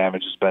obviously the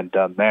damage has been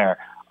done there.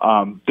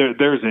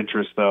 There's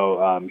interest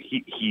though.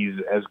 He's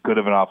as good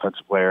of an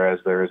offensive player as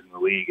there is in the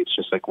league. It's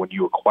just like when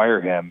you acquire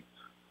him,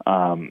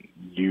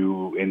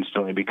 you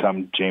instantly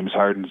become James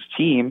Harden's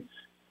team,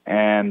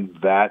 and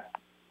that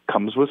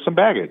comes with some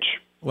baggage.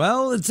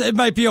 Well, it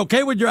might be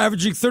okay when you're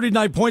averaging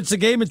 39 points a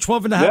game and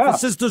 12 and a half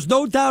assists. There's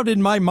no doubt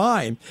in my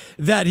mind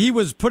that he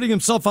was putting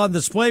himself on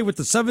display with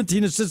the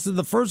 17 assists in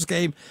the first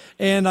game,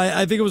 and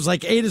I think it was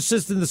like 8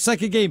 assists in the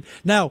second game.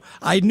 Now,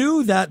 I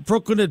knew that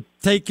Brooklyn had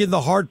taken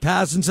the hard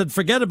pass and said,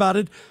 forget about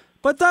it,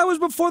 but that was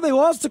before they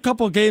lost a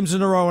couple of games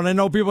in a row, and I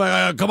know people are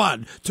like, come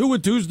on,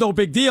 2-2 is no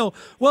big deal.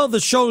 Well,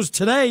 the shows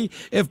today,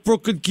 if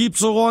Brooklyn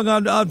keeps along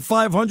on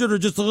 500 or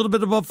just a little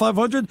bit above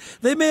 500,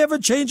 they may have a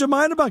change of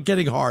mind about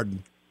getting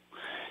Harden.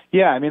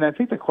 Yeah, I mean, I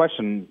think the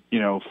question,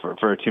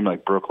 for a team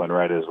like Brooklyn,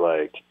 right, is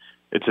like,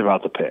 it's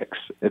about the picks.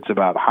 It's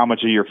about how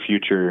much of your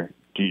future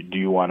do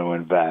you want to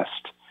invest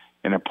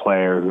in a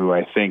player who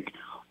I think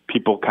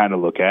people kind of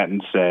look at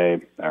and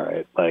say, all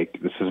right,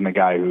 like, this isn't a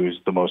guy who's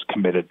the most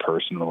committed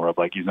person in the world.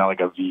 Like, he's not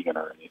like a vegan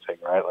or anything,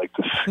 right? Like,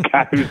 this is a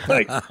guy who's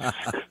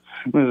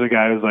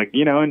like,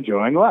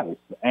 enjoying life.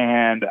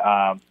 And,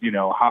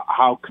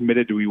 how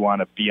committed do we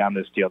want to be on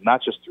this deal?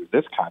 Not just through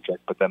this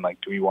contract, but then,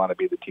 like, do we want to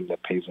be the team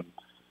that pays him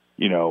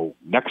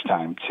next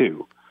time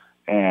too?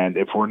 And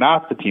if we're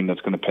not the team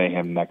that's going to pay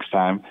him next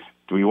time,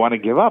 do we want to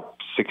give up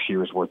 6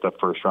 years worth of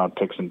first round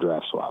picks and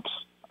draft swaps?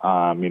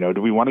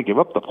 Do we want to give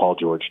up the Paul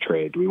George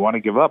trade? Do we want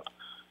to give up,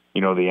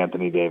 the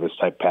Anthony Davis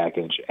type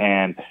package?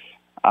 And,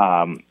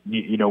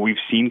 we've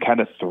seen kind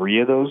of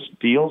 3 of those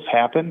deals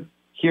happen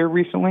here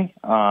recently,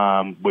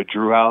 with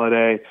Drew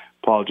Holiday,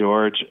 Paul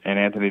George, and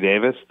Anthony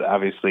Davis.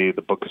 Obviously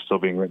the book is still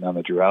being written on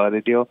the Drew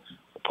Holiday deal.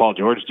 Paul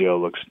George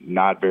deal looks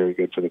not very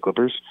good for the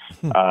Clippers.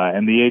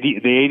 And the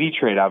AD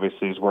trade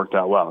obviously has worked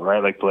out well,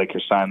 right? Like the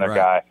Lakers signed their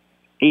guy.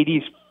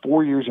 AD's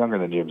 4 years younger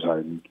than James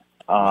Harden.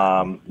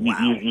 And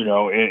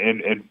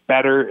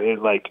better,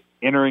 like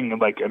entering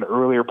like an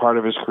earlier part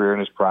of his career in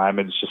his prime.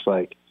 And it's just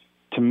like,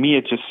 to me,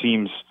 it just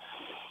seems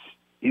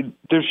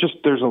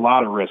there's a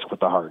lot of risk with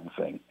the Harden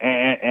thing.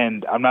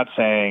 And I'm not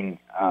saying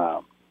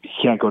he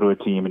can't go to a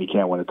team and he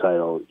can't win a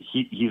title.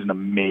 He's an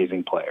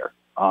amazing player.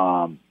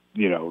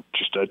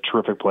 Just a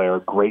terrific player,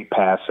 great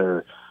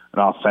passer, an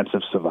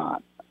offensive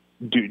savant.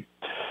 Dude,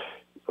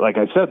 like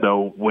I said,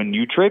 though, when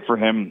you trade for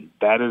him,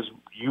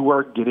 you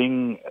are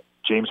getting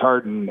James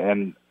Harden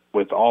and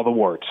with all the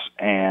warts.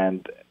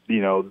 And,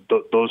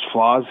 those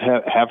flaws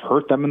have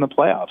hurt them in the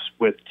playoffs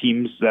with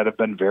teams that have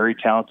been very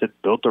talented,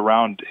 built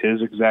around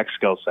his exact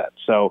skill set.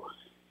 So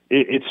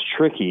it's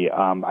tricky.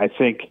 I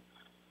think,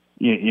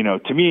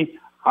 to me,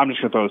 I'm just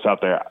going to throw this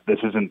out there. This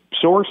isn't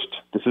sourced.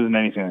 This isn't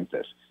anything like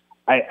this.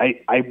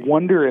 I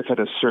wonder if at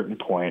a certain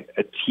point,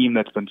 a team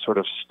that's been sort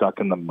of stuck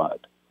in the mud,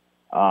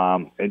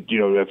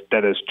 if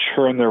that has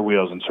churned their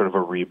wheels in sort of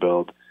a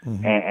rebuild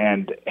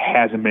and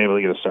hasn't been able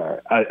to get a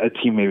start, a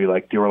team maybe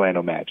like the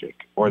Orlando Magic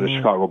or the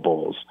Chicago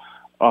Bulls,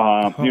 you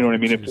know what I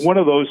mean? Geez. If one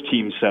of those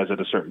teams says at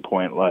a certain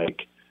point,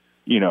 like,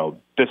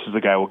 this is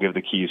the guy we'll give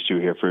the keys to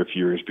here for a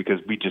few years because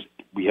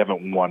we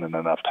haven't won in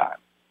enough time.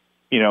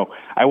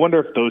 I wonder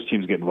if those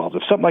teams get involved.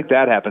 If something like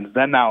that happens,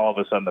 then now all of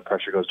a sudden the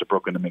pressure goes to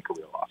Brooklyn to make a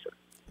real offer.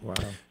 Wow.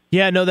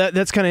 Yeah, no,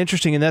 that's kind of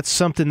interesting, and that's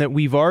something that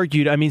we've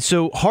argued. I mean,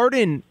 so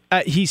Harden,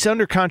 he's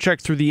under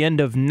contract through the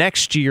end of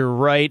next year,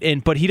 right?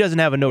 But he doesn't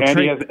have a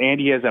trade. And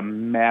he has a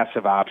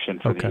massive option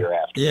for the year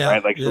after,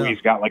 right? Like, so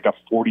he's got like a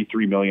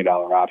 $43 million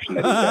option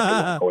that he's got to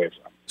walk away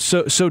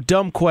from. So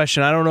dumb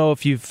question. I don't know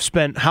if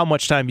how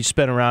much time you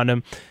spent around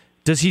him.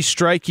 Does he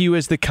strike you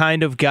as the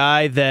kind of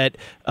guy that,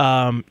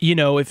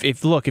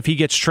 if he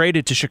gets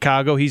traded to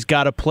Chicago, he's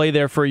got to play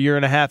there for a year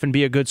and a half and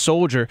be a good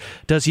soldier?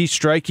 Does he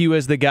strike you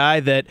as the guy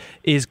that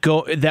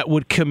that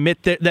would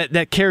commit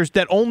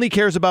that only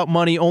cares about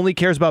money, only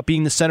cares about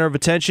being the center of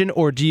attention,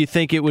 or do you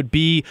think it would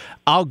be,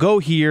 I'll go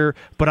here,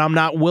 but I'm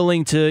not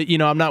willing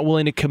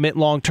to commit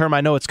long term?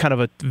 I know it's kind of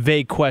a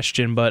vague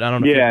question, but I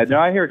don't know. Yeah, no,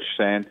 I hear what you're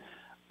saying.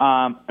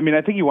 I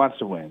think he wants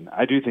to win.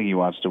 I do think he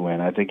wants to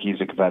win. I think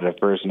he's a competitive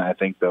person. I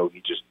think, though,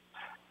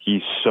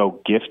 he's so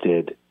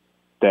gifted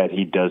that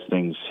he does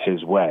things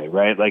his way,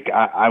 right? Like,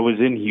 I was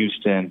in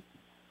Houston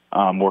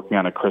working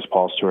on a Chris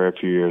Paul story a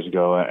few years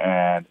ago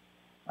and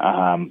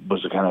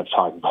was kind of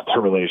talking about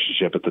their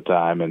relationship at the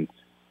time, and,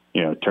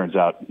 it turns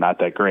out not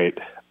that great.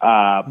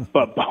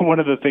 But one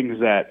of the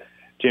things that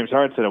James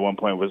Harden said at one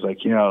point was like,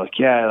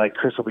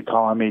 Chris will be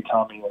calling me,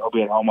 telling me he'll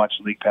be at home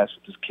watching League Pass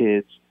with his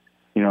kids.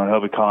 And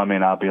he'll be calling me,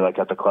 and I'll be like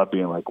at the club,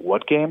 being like,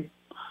 "What game?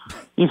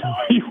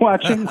 Are you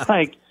watching?"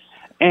 Like,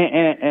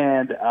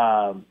 and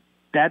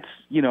that's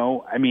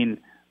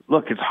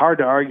look, it's hard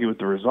to argue with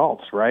the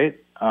results, right?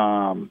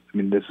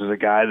 This is a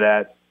guy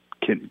that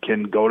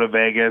can go to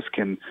Vegas,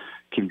 can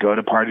can go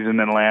to parties in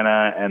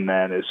Atlanta, and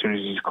then as soon as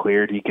he's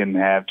cleared, he can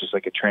have just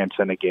like a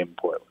transcendent game in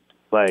Portland.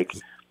 Like,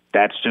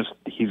 that's just,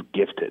 he's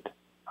gifted.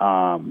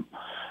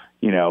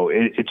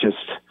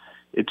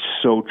 It's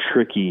so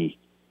tricky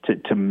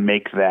to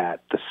make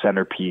that the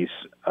centerpiece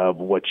of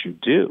what you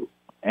do.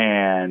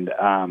 And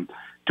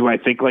do I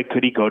think, like,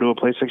 could he go to a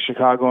place like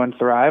Chicago and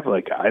thrive?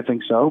 Like, I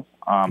think so.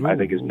 I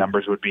think his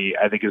numbers would be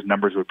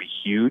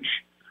huge.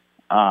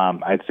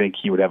 I think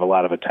he would have a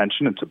lot of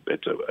attention.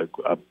 It's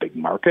a big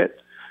market.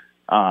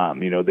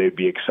 They'd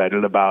be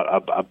excited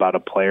about a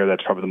player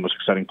that's probably the most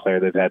exciting player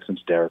they've had since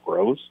Derrick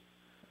Rose.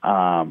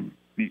 That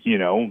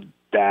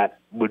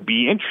would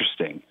be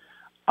interesting.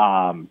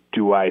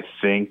 Do I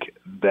think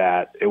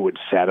that it would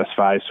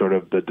satisfy sort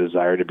of the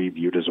desire to be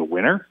viewed as a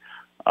winner?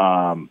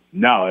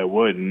 No, it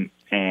wouldn't.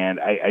 And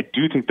I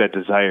do think that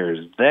desire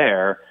is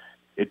there.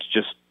 It's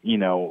just,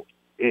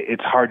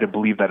 it's hard to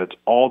believe that it's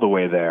all the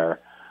way there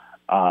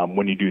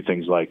when you do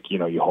things like,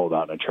 you hold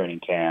out in a training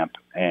camp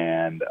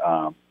and,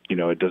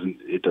 it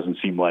doesn't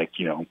seem like,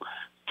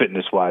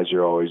 fitness-wise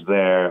you're always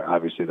there.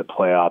 Obviously the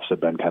playoffs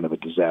have been kind of a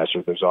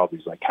disaster. There's all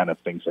these like kind of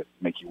things that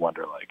make you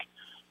wonder, like,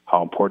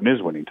 how important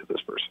is winning to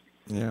this person.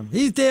 Yeah,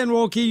 he's Dan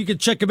Woike. You can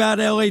check him out,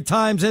 LA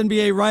Times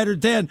NBA writer.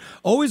 Dan,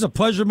 always a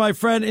pleasure, my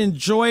friend.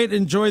 Enjoy it.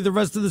 Enjoy the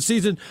rest of the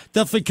season.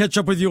 Definitely catch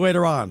up with you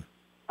later on.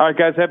 All right,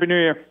 guys. Happy New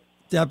Year.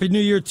 Happy New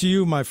Year to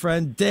you, my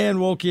friend. Dan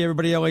Woike,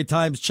 everybody, LA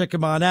Times. Check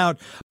him on out.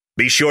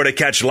 Be sure to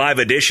catch live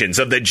editions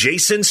of The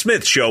Jason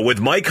Smith Show with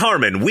Mike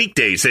Harmon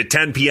weekdays at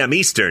 10 p.m.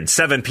 Eastern,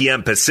 7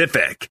 p.m.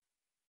 Pacific.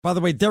 By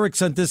the way, Derek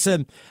sent this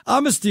in.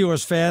 I'm a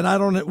Steelers fan. I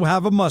don't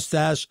have a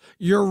mustache.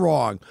 You're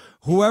wrong.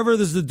 Whoever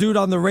is the dude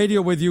on the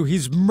radio with you,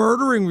 he's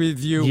murdering with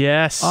you.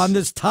 Yes. On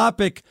this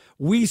topic.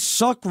 We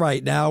suck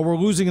right now. We're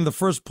losing in the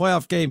first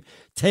playoff game.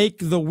 Take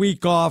the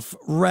week off,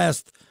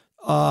 rest.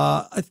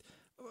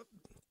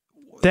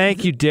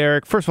 Thank you,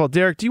 Derek. First of all,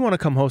 Derek, do you want to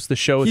come host the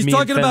show with me? He's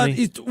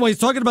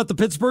talking about the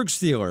Pittsburgh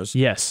Steelers.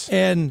 Yes.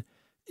 And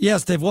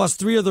yes, they've lost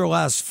 3 of their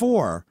last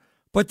 4.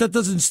 But that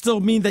doesn't still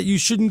mean that you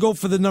shouldn't go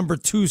for the number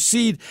 2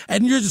 seed,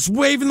 and you're just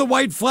waving the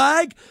white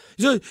flag.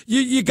 You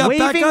got waving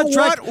back on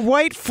track. What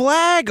white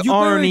flag,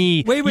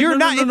 Arnie? Wait, you're no,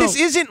 not. no. This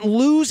isn't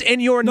lose,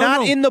 and you're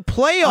not in the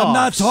playoffs. I'm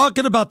not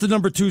talking about the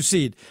number 2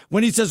 seed.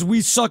 When he says we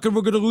suck and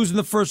we're going to lose in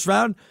the first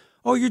round,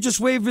 you're just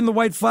waving the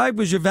white flag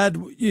because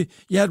you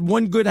had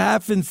one good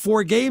half in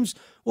 4 games.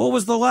 What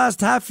was the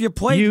last half you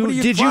played?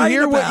 Did you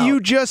hear what you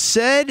just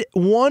said?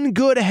 One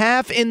good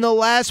half in the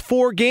last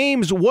 4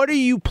 games. What are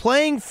you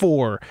playing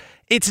for?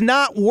 It's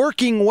not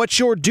working what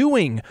you're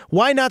doing.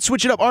 Why not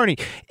switch it up? Arnie,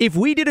 if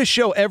we did a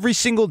show every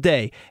single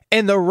day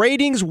and the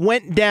ratings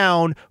went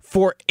down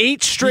for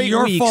 8 straight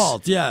Your weeks. Your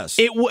fault, yes.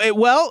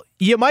 Well,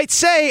 you might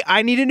say,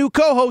 I need a new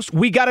co-host.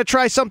 We got to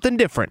try something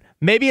different.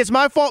 Maybe it's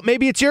my fault.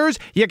 Maybe it's yours.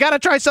 You got to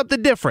try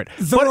something different.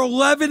 They're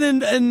 11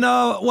 and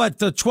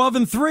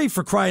 12-3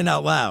 for crying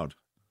out loud.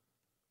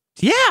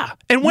 Yeah.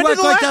 And when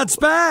that's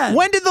bad.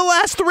 When did the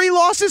last 3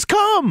 losses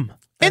come?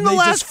 In the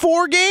last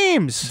 4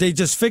 games. They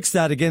just fixed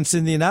that against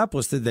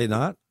Indianapolis, did they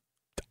not?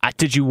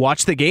 Did you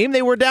watch the game?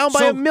 They were down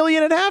by 1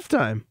 million at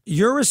halftime.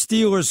 You're a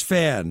Steelers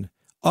fan.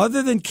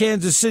 Other than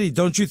Kansas City,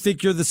 don't you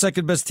think you're the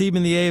second best team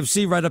in the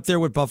AFC right up there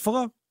with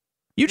Buffalo?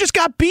 You just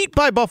got beat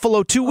by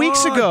Buffalo 2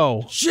 weeks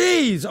ago.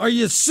 Jeez, are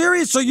you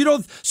serious? So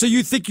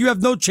you think you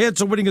have no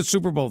chance of winning a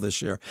Super Bowl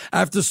this year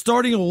after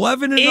starting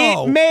 11-0?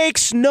 It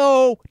makes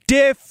no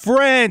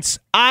difference.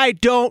 I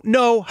don't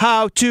know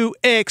how to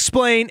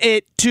explain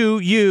it to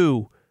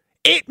you.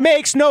 It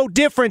makes no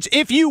difference.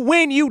 If you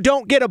win, you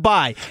don't get a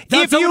bye.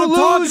 If you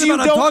lose, you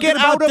don't get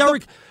out of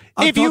the...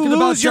 If you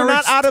lose, you're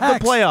not out of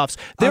the playoffs.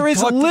 There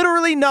is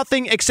literally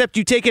nothing except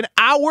you take an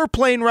hour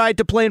plane ride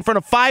to play in front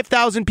of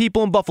 5,000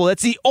 people in Buffalo.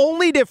 That's the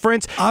only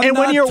difference. I'm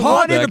not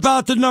talking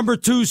about the number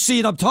 2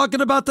 seed. I'm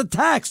talking about the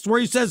text where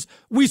he says,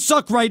 we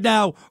suck right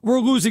now. We're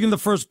losing in the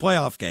first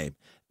playoff game.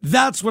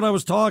 That's what I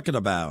was talking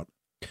about.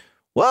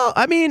 Well,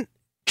 I mean,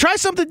 try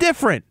something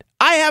different.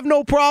 I have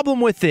no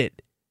problem with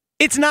it.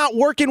 It's not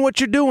working what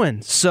you're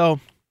doing,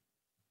 so...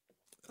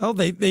 Oh,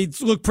 they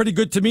look pretty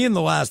good to me in the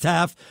last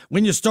half.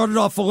 When you started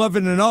off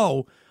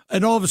 11-0,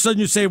 and all of a sudden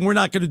you're saying we're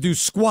not going to do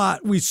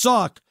squat, we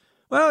suck.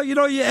 Well,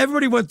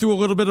 everybody went through a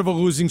little bit of a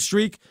losing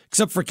streak,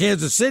 except for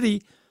Kansas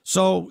City.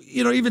 So,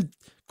 even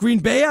Green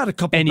Bay had a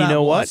couple. And you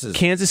know what? losses.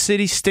 Kansas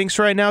City stinks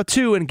right now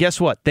too. And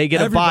guess what? They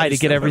get a bye to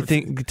get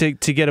everything to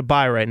get a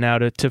bye right now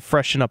to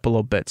freshen up a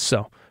little bit.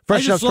 So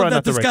freshen I up. just love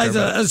that this guy's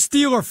a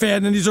Steeler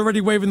fan and he's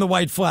already waving the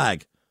white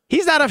flag.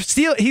 He's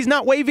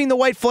not waving the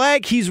white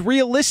flag. He's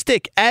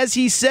realistic. As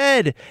he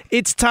said,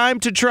 it's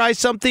time to try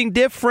something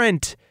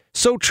different.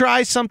 So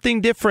try something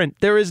different.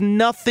 There is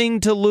nothing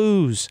to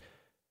lose.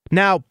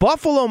 Now,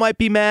 Buffalo might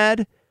be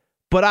mad,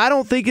 but I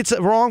don't think it's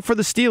wrong for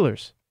the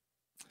Steelers.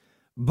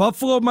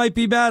 Buffalo might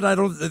be mad.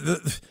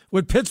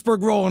 With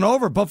Pittsburgh rolling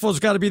over, Buffalo's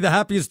got to be the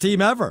happiest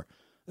team ever.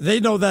 They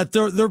know that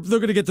they're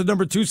going to get the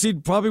number 2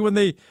 seed probably when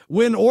they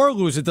win or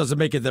lose. It doesn't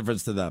make a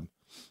difference to them.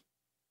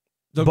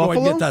 They'll go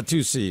and get that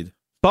 2 seed.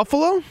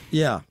 Buffalo?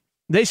 Yeah.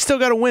 They still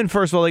got to win,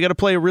 first of all. They got to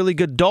play a really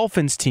good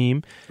Dolphins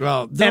team.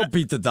 Well, they'll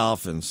beat the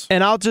Dolphins.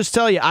 And I'll just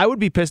tell you, I would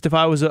be pissed if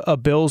I was a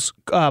Bills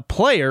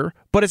player,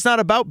 but it's not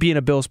about being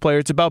a Bills player.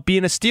 It's about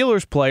being a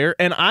Steelers player,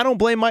 and I don't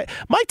blame Mike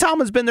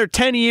Tomlin's been there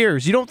 10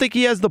 years. You don't think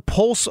he has the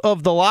pulse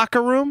of the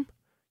locker room?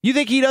 You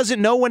think he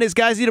doesn't know when his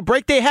guys need a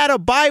break? They had a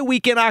bye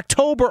week in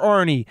October,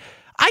 Arnie.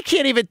 I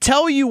can't even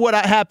tell you what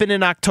happened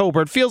in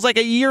October. It feels like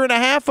a year and a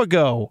half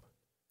ago.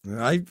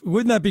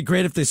 Wouldn't that be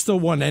great if they still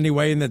won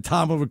anyway, and then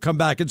Tomlin would come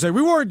back and say,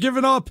 we weren't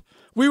giving up.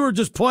 We were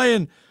just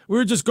playing. We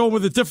were just going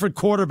with a different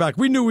quarterback.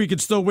 We knew we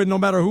could still win no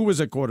matter who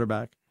was at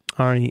quarterback.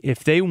 Arnie,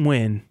 if they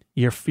win,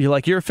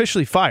 you're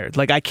officially fired.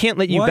 Like, I can't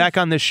let you back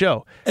on this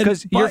show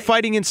because you're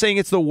fighting and saying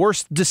it's the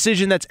worst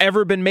decision that's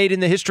ever been made in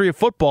the history of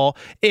football.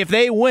 If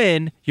they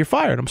win, you're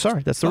fired. I'm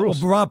sorry. That's the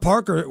rules. Rob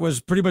Parker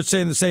was pretty much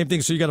saying the same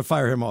thing, so you got to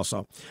fire him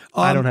also.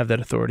 I don't have that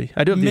authority.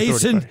 I do have the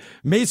authority.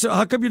 Mason,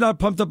 how come you're not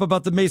pumped up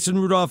about the Mason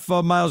Rudolph,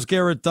 Myles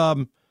Garrett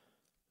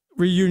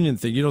reunion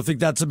thing? You don't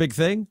think that's a big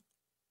thing?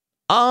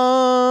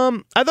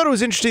 I thought it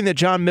was interesting that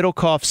John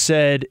Middlecoff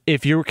said,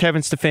 if you're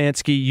Kevin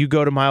Stefanski, you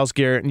go to Myles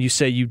Garrett and you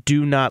say you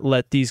do not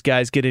let these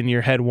guys get in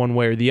your head one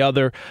way or the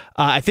other.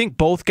 I think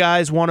both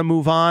guys want to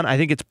move on. I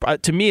think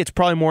to me, it's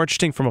probably more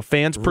interesting from a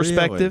fan's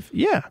perspective.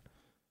 Really? Yeah.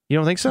 You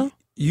don't think so?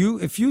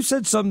 If you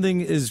said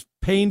something is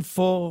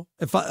painful,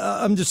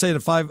 I'm just saying,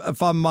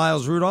 if I'm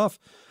Miles Rudolph,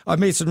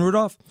 Mason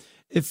Rudolph,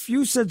 if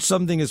you said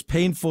something as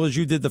painful as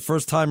you did the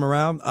first time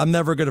around, I'm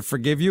never going to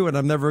forgive you, and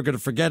I'm never going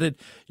to forget it.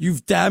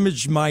 You've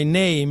damaged my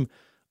name.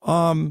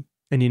 And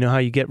you know how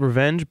you get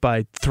revenge?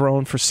 By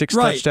throwing for 6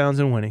 touchdowns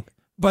and winning.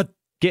 But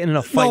getting in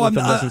a fight with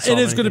them doesn't solve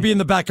it is going to be in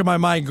the back of my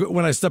mind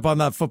when I step on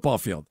that football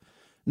field.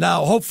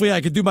 Now, hopefully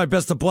I can do my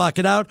best to block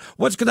it out.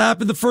 What's going to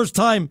happen the first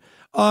time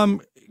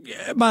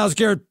Myles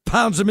Garrett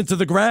pounds him into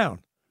the ground?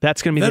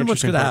 That's going to be the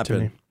interesting part to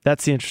me.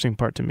 That's the interesting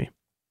part to me.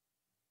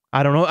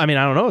 I don't know. I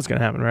don't know what's going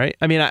to happen, right?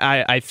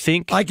 I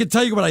think... I can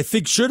tell you what I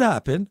think should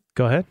happen.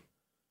 Go ahead.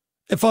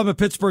 If I'm a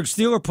Pittsburgh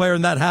Steelers player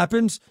and that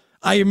happens,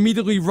 I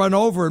immediately run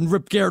over and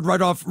rip Garrett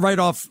right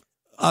off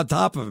on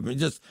top of him and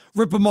just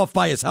rip him off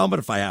by his helmet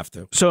if I have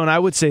to. So, and I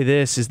would say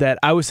this, is that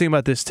I was thinking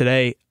about this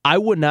today. I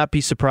would not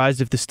be surprised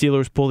if the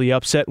Steelers pull the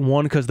upset,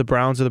 one, because the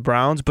Browns are the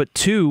Browns, but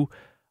two,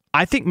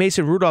 I think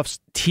Mason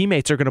Rudolph's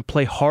teammates are going to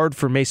play hard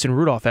for Mason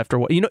Rudolph after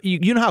what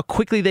you know how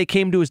quickly they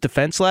came to his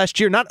defense last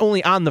year, not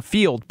only on the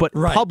field but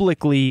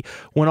publicly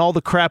when all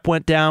the crap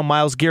went down.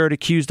 Myles Garrett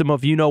accused him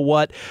of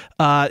what.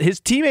 His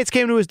teammates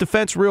came to his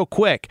defense real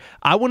quick.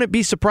 I wouldn't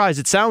be surprised.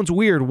 It sounds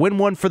weird. Win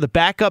one for the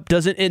backup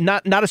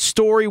not a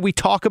story we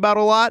talk about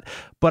a lot,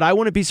 but I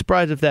wouldn't be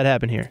surprised if that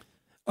happened here.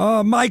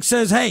 Mike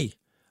says, "Hey,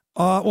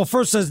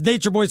 first says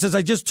Nature Boy says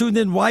I just tuned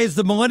in. Why is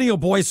the Millennial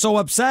Boy so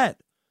upset?"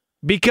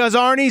 Because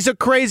Arnie's a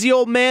crazy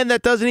old man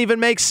that doesn't even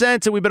make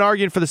sense, and we've been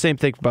arguing for the same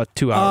thing for about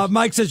 2 hours.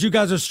 Mike says, you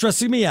guys are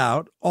stressing me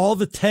out. All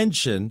the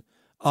tension.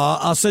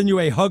 I'll send you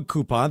a hug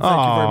coupon. Thank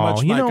you very much,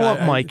 Mike. You know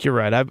what, Mike? You're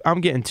right.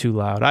 I'm getting too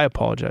loud. I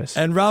apologize.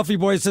 And Ralphie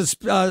Boy says,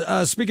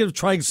 speaking of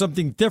trying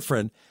something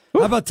different,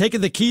 how about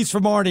taking the keys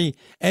from Arnie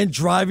and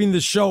driving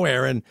the show,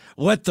 Aaron?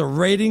 Let the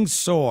ratings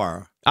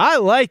soar. I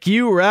like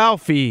you,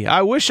 Ralphie.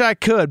 I wish I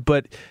could,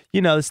 but,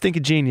 this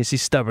thinking genius,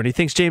 he's stubborn. He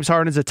thinks James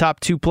Harden's a top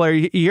 2 player.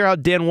 You hear how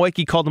Dan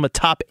Woike called him a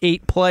top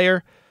 8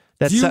 player?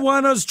 Do you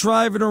want us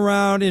driving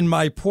around in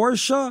my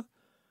Porsche,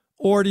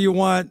 or do you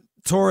want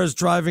Torres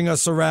driving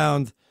us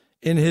around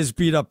in his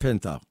beat-up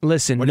Pinto?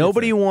 Listen,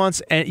 nobody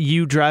wants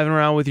you driving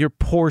around with your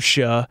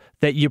Porsche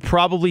that you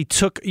probably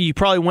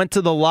went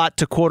to the lot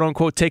to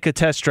quote-unquote take a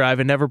test drive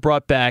and never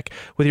brought back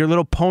with your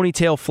little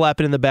ponytail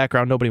flapping in the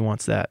background. Nobody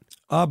wants that.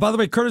 By the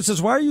way, Curtis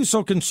says, why are you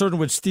so concerned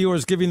with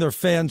Steelers giving their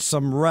fans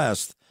some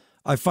rest?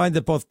 I find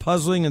it both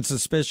puzzling and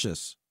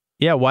suspicious.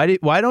 Yeah, why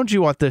don't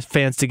you want the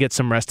fans to get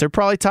some rest? They're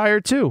probably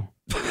tired too.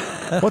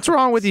 What's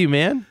wrong with you,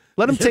 man?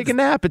 Let them take a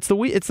nap. It's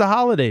the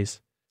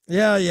holidays.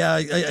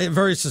 Yeah,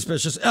 very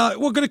suspicious. We're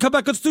going to come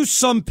back. Let's do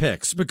some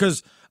picks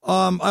because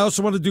I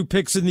also want to do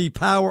picks in the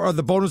power or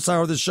the bonus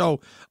hour of the show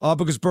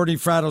because Bernie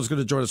Fratto is going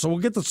to join us. So we'll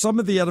get to some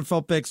of the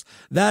NFL picks.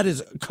 That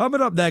is coming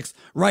up next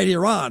right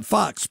here on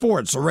Fox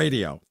Sports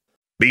Radio.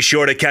 Be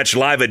sure to catch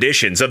live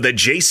editions of The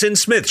Jason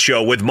Smith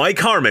Show with Mike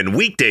Harmon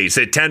weekdays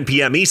at 10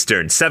 p.m.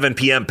 Eastern, 7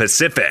 p.m.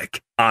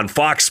 Pacific on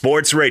Fox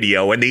Sports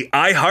Radio and the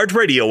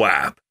iHeartRadio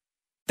app.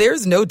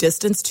 There's no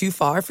distance too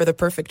far for the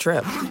perfect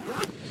trip.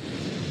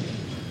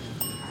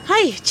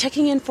 Hi,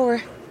 checking in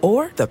for...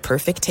 Or the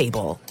perfect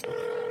table.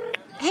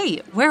 Hey,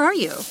 where are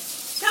you?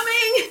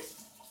 Coming!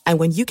 And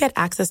when you get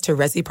access to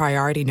Resi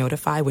Priority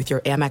Notify with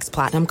your Amex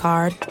Platinum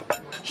card...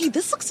 Hey,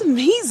 this looks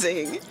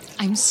amazing!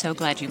 I'm so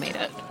glad you made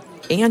it.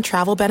 And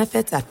travel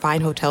benefits at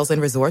fine hotels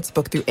and resorts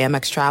booked through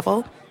Amex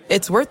Travel,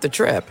 it's worth the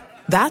trip.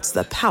 That's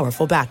the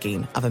powerful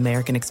backing of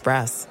American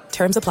Express.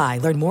 Terms apply.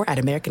 Learn more at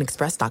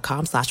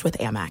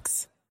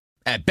americanexpress.com/withAmex.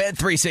 At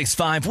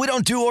Bet365, we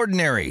don't do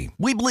ordinary.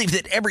 We believe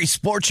that every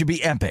sport should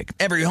be epic.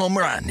 Every home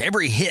run,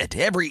 every hit,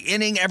 every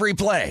inning, every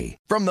play.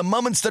 From the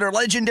moments that are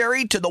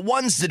legendary to the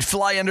ones that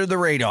fly under the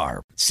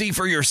radar. See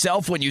for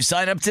yourself when you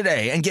sign up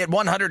today and get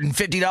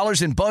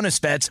 $150 in bonus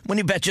bets when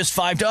you bet just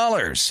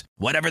 $5.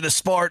 Whatever the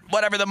sport,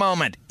 whatever the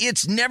moment,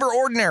 it's never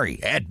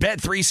ordinary at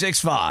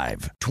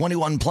Bet365.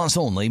 21 plus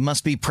only.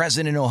 Must be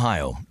present in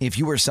Ohio. If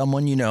you or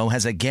someone you know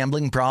has a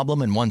gambling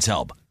problem and wants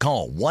help,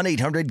 call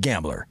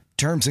 1-800-GAMBLER.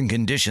 Terms and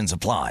conditions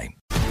apply.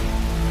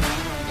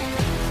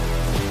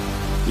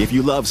 If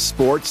you love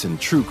sports and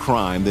true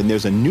crime, then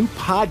there's a new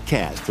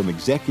podcast from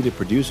executive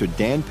producer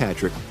Dan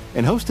Patrick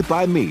and hosted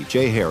by me,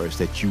 Jay Harris,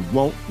 that you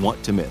won't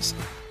want to miss.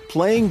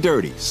 Playing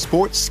Dirty: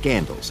 Sports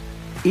Scandals.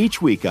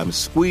 Each week, I'm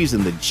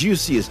squeezing the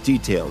juiciest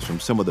details from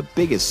some of the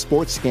biggest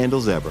sports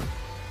scandals ever.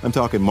 I'm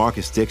talking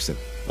Marcus Dixon,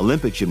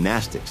 Olympic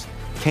gymnastics,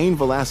 Cain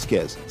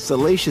Velasquez,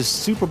 salacious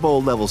Super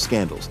Bowl-level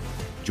scandals.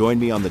 Join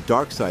me on the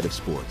dark side of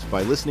sports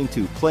by listening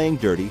to Playing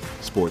Dirty: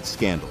 Sports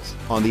Scandals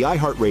on the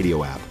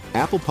iHeartRadio app,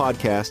 Apple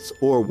Podcasts,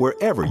 or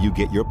wherever you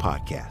get your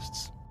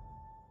podcasts.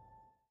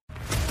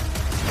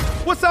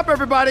 What's up,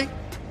 everybody?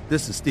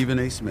 This is Stephen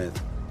A. Smith.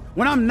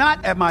 When I'm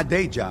not at my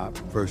day job,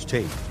 First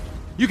Take,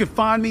 you can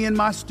find me in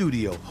my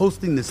studio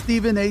hosting the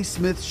Stephen A.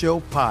 Smith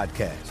Show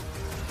podcast.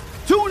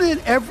 Tune in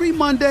every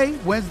Monday,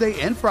 Wednesday,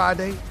 and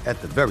Friday,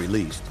 at the very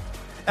least,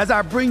 as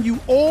I bring you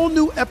all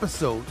new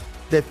episodes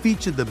that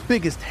feature the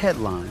biggest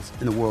headlines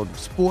in the world of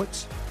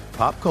sports,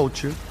 pop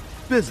culture,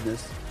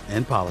 business,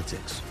 and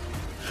politics.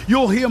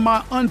 You'll hear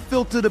my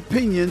unfiltered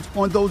opinions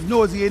on those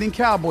nauseating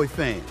Cowboy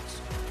fans,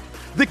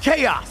 the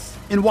chaos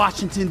in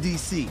Washington,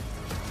 D.C.,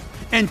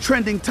 and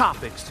trending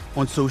topics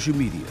on social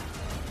media,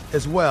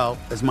 as well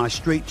as my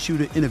straight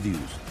shooter interviews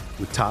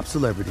with top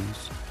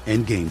celebrities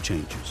and game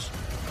changers.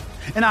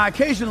 And I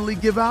occasionally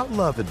give out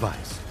love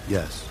advice.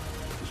 Yes,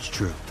 it's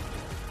true.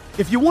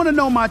 If you want to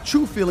know my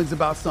true feelings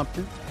about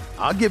something,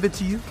 I'll give it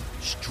to you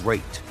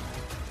straight.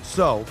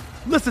 So,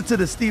 listen to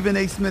the Stephen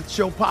A. Smith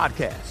Show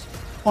podcast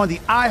on the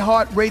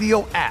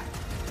iHeartRadio app,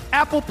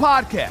 Apple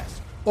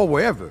Podcasts, or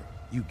wherever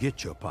you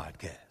get your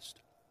podcast.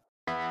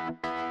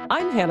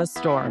 I'm Hannah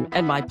Storm,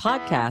 and my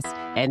podcast,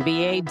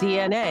 NBA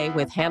DNA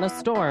with Hannah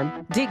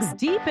Storm, digs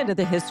deep into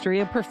the history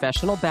of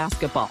professional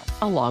basketball,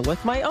 along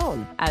with my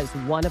own, as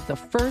one of the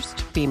first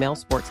female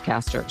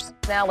sportscasters.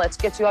 Now let's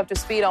get you up to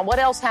speed on what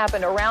else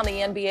happened around the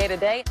NBA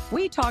today.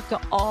 We talk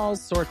to all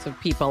sorts of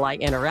people I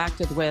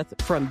interacted with,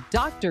 from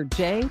Dr.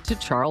 J to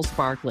Charles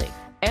Barkley,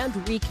 and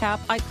recap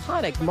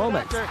iconic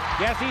moments.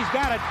 Yes, he's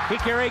got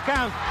it. Here he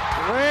comes.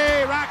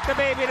 Way rock the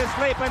baby to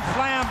sleep and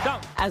slam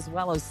dunk. As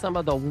well as some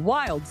of the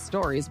wild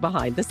stories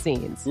behind the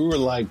scenes. We were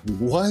like,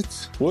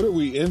 what? What are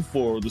we in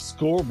for? The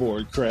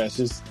scoreboard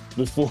crashes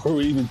before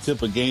we even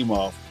tip a game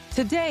off.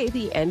 Today,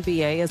 the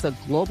NBA is a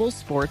global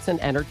sports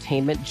and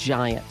entertainment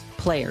giant.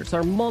 Players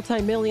are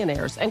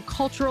multimillionaires and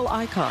cultural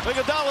icons.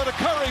 Iguodala to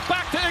Curry,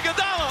 back to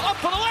Iguodala, up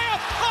for the layup.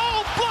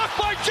 Oh, blocked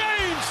by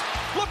James.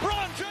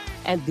 LeBron James.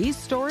 And these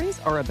stories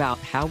are about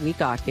how we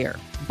got here,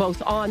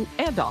 both on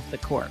and off the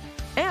court.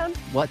 And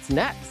what's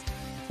next?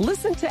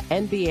 Listen to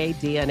NBA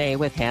DNA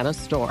with Hannah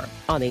Storm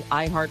on the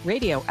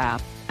iHeartRadio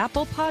app,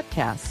 Apple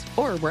Podcasts,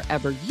 or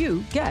wherever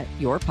you get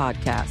your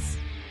podcasts.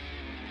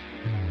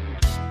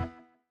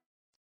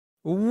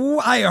 Ooh,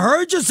 I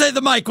heard you say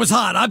the mic was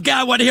hot.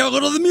 I want to hear a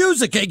little of the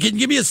music. Hey, can you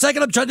give me a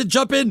second? I'm trying to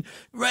jump in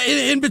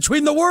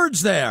between the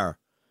words there.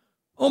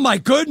 Oh, my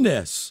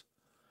goodness.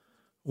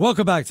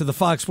 Welcome back to the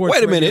Fox Sports.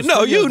 Wait a minute.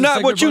 No, you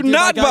not what you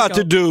not about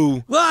to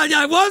do. Well,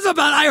 I was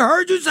about. I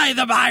heard you say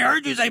them.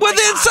 Well,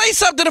 then say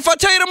something. If I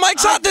tell you the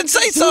mic's hot, then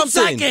say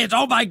something. 2 seconds.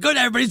 Oh my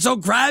goodness, everybody's so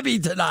crabby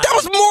tonight. That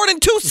was more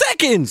than 2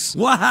 seconds.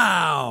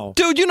 Wow,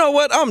 dude. You know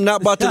what? I'm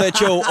not about to let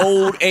your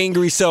old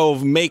angry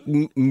self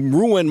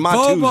ruin my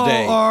Bobo,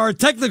 Tuesday. Our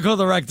technical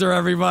director,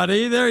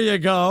 everybody. There you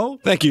go.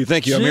 Thank you.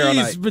 Jeez, I'm here all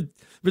night.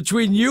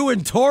 Between you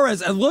and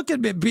Torres, and look at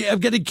me, I'm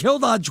getting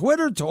killed on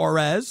Twitter,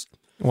 Torres.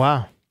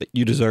 Wow.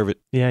 You deserve it.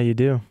 Yeah, you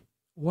do.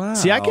 Wow.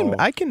 See, I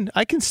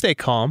can stay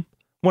calm.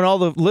 When all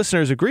the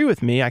listeners agree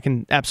with me, I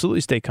can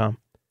absolutely stay calm.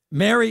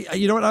 Mary,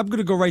 you know what? I'm going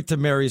to go right to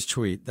Mary's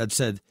tweet that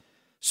said,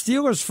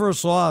 Steelers'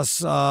 first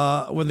loss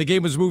when the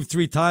game was moved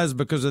 3 times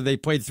because they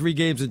played 3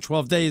 games in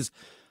 12 days,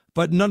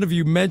 but none of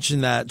you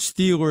mentioned that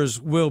Steelers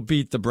will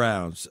beat the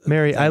Browns.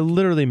 Mary, I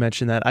literally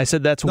mentioned that. I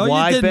said that's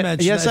why. You didn't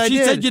mention yes, that. I She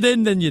did. said you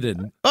didn't, then you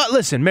didn't.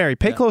 Listen, Mary,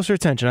 pay closer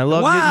attention. I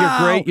love you. You're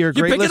great. You're a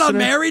great listener. You're picking on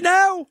Mary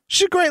now?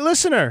 She's a great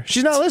listener.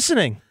 She's not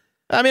listening.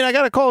 I mean, I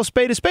got to call a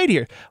spade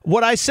here.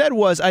 What I said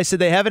was,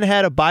 they haven't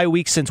had a bye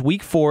week since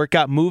week 4. It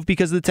got moved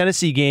because of the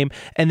Tennessee game,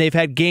 and they've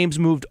had games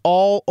moved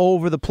all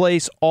over the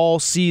place all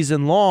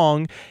season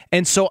long.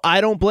 And so I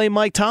don't blame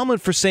Mike Tomlin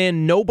for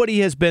saying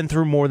nobody has been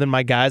through more than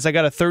my guys. I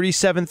got a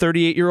 37,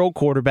 38-year-old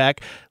quarterback.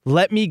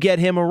 Let me get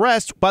him a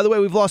rest. By the way,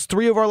 we've lost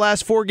 3 of our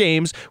last 4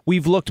 games.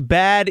 We've looked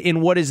bad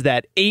in,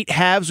 8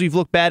 halves. We've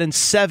looked bad in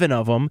 7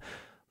 of them.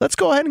 Let's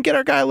go ahead and get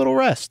our guy a little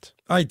rest.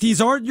 All right, these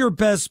aren't your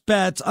best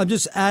bets. I'm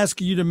just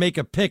asking you to make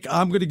a pick.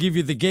 I'm going to give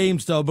you the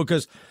games, though,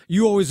 because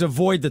you always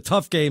avoid the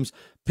tough games.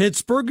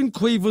 Pittsburgh and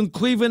Cleveland.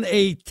 Cleveland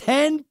a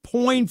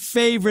 10-point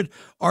favorite.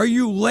 Are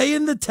you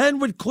laying the 10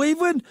 with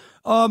Cleveland?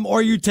 Or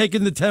are you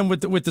taking the 10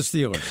 with the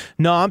Steelers?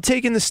 No, I'm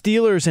taking the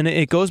Steelers, and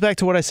it goes back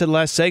to what I said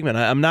last segment.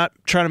 I'm not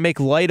trying to make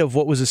light of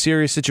what was a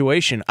serious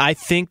situation. I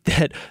think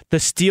that the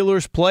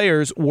Steelers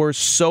players were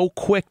so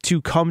quick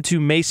to come to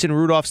Mason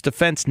Rudolph's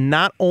defense,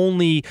 not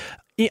only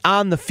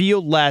on the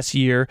field last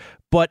year,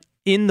 but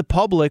in the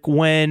public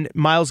when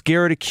Myles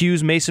Garrett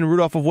accused Mason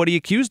Rudolph of what he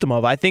accused him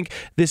of. I think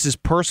this is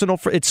personal.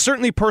 It's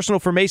certainly personal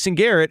for Mason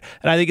Garrett,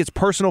 and I think it's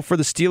personal for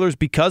the Steelers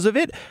because of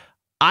it.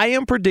 I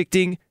am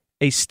predicting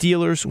a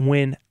Steelers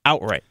win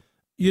outright.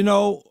 You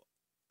know,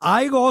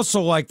 I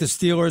also like the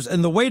Steelers,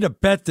 and the way to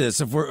bet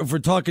this, if we're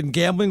talking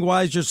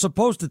gambling-wise, you're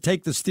supposed to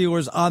take the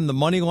Steelers on the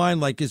money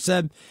line, like you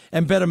said,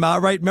 and bet them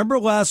outright. Remember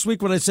last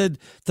week when I said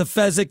to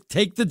Fezzik,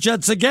 take the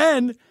Jets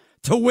again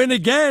to win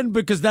again,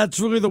 because that's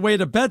really the way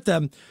to bet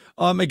them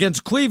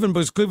against Cleveland,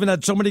 because Cleveland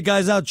had so many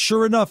guys out.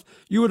 Sure enough,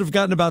 you would have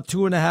gotten about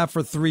 2.5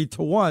 or 3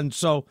 to 1.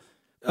 So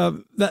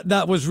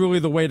that was really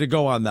the way to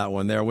go on that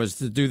one there, was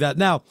to do that.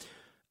 Now,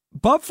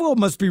 Buffalo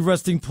must be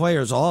resting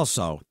players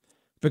also,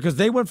 because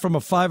they went from a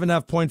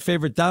 5.5-point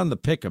favorite down to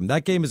pick'em.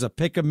 That game is a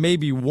pick'em,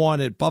 maybe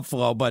one at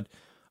Buffalo, but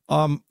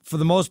for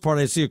the most part,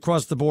 I see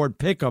across the board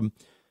pick'em.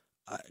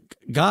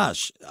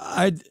 Gosh,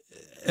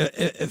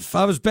 if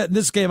I was betting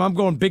this game, I'm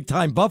going big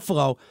time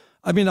Buffalo.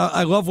 I mean,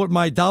 I love what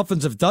my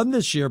Dolphins have done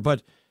this year,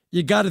 but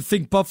you got to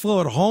think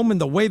Buffalo at home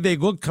and the way they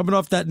look coming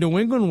off that New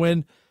England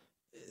win,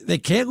 they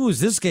can't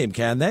lose this game,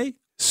 can they?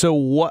 So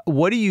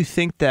what do you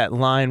think that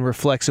line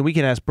reflects? And we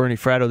can ask Bernie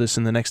Fratto this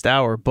in the next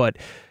hour, but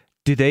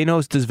do they know?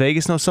 Does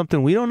Vegas know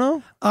something we don't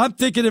know? I'm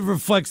thinking it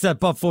reflects that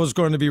Buffalo is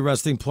going to be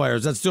resting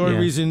players. That's the only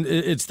reason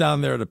it's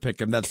down there to pick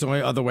them. That's the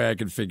only other way I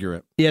can figure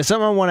it. Yeah,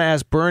 something I want to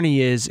ask Bernie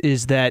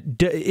is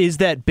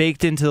that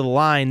baked into the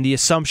line, the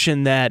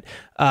assumption that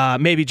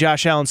maybe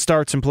Josh Allen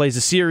starts and plays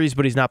a series,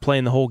 but he's not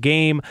playing the whole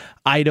game?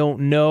 I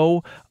don't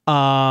know.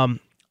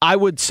 I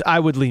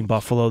would lean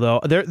Buffalo though.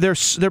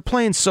 They're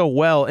playing so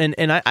well,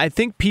 and I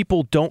think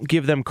people don't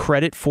give them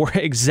credit for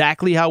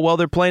exactly how well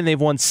they're playing. They've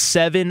won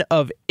 7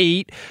 of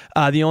 8.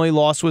 The only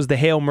loss was the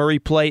Hail Murray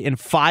play. In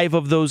 5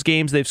 of those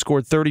games, they've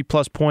scored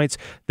 30-plus points.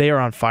 They are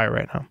on fire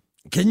right now.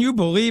 Can you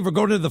believe we're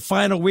going to the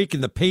final week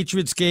and the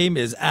Patriots game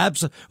is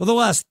the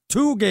last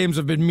 2 games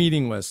have been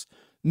meaningless.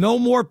 No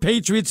more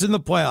Patriots in the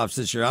playoffs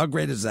this year. How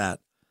great is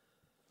that?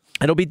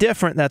 It'll be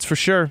different, that's for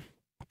sure.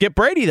 Get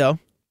Brady though.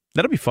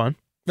 That'll be fun.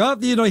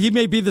 Well, you know, he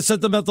may be the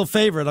sentimental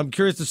favorite. I'm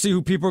curious to see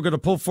who people are going to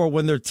pull for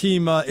when their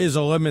team is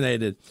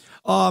eliminated.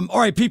 All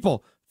right,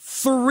 people,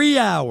 3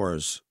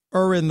 hours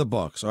are in the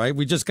books, all right?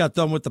 We just got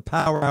done with the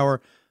Power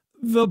Hour.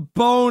 The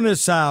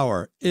bonus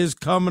hour is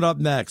coming up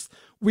next.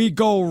 We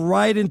go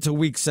right into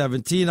Week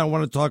 17. I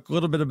want to talk a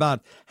little bit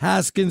about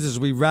Haskins as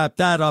we wrap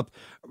that up.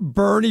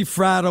 Bernie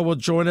Fratto will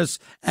join us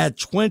at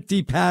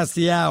 20 past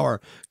the hour.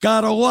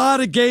 Got a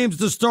lot of games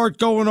to start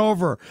going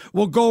over.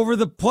 We'll go over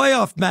the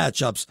playoff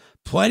matchups.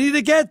 Plenty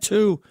to get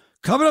to.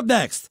 Coming up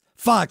next,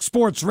 Fox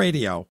Sports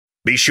Radio.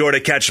 Be sure to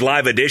catch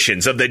live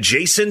editions of The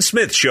Jason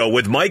Smith Show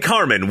with Mike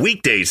Harmon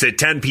weekdays at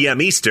 10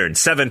 p.m. Eastern,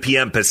 7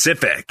 p.m.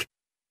 Pacific.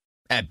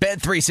 At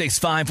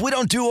Bet365, we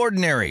don't do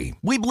ordinary.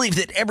 We believe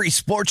that every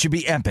sport should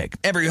be epic.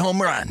 Every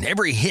home run,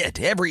 every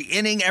hit, every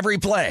inning, every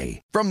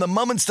play. From the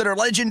moments that are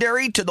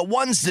legendary to the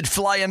ones that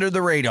fly under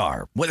the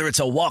radar. Whether it's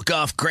a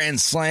walk-off grand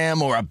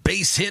slam or a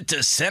base hit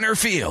to center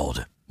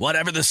field.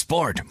 Whatever the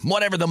sport,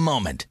 whatever the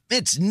moment.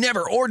 It's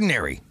never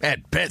ordinary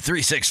at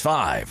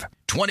Bet365.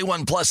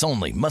 21 plus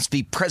only. Must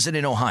be present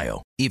in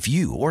Ohio. If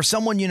you or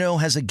someone you know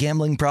has a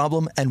gambling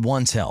problem and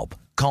wants help,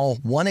 call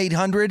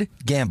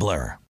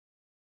 1-800-GAMBLER.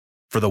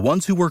 For the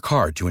ones who work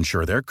hard to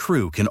ensure their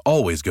crew can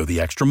always go the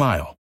extra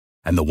mile,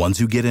 and the ones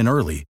who get in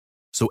early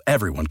so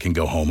everyone can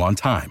go home on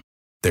time,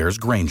 there's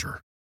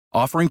Grainger,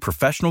 offering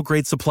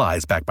professional-grade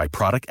supplies backed by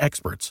product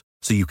experts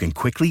so you can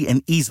quickly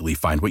and easily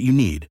find what you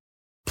need.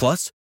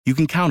 Plus, you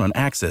can count on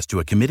access to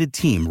a committed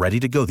team ready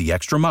to go the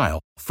extra mile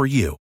for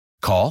you.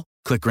 Call,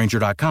 click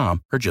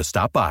Grainger.com, or just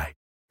stop by.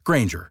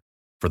 Grainger,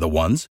 for the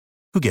ones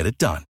who get it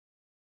done.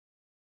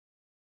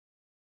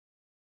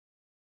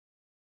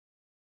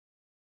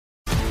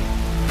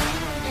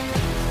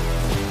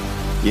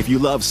 If you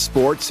love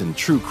sports and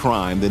true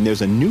crime, then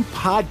there's a new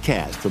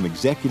podcast from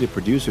executive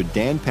producer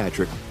Dan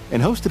Patrick and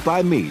hosted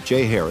by me,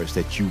 Jay Harris,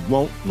 that you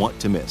won't want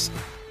to miss.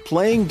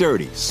 Playing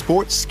Dirty: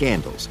 Sports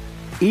Scandals.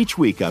 Each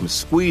week, I'm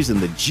squeezing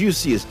the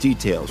juiciest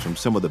details from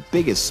some of the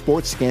biggest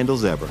sports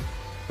scandals ever.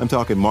 I'm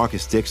talking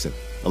Marcus Dixon,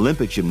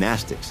 Olympic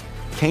gymnastics,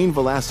 Cain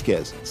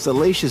Velasquez,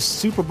 salacious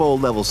Super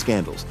Bowl-level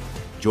scandals.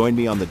 Join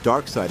me on the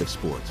dark side of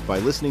sports by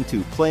listening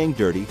to Playing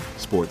Dirty: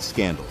 Sports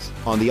Scandals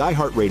on the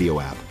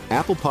iHeartRadio app,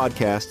 Apple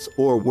Podcasts,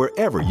 or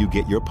wherever you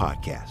get your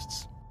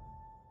podcasts.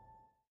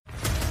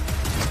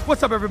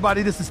 What's up,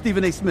 everybody? This is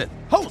Stephen A. Smith,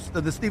 host host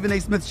of the Stephen A.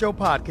 Smith Show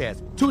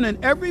podcast. Tune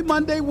in every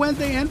Monday,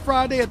 Wednesday, and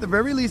Friday at the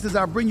very least as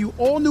I bring you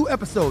all new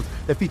episodes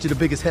that feature the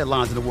biggest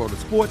headlines in the world of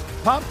sports,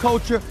 pop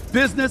culture,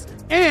 business,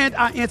 and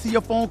I answer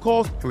your phone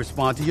calls and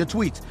respond to your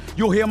tweets.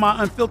 You'll hear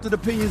my unfiltered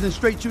opinions and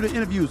straight-shooter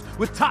interviews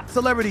with top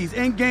celebrities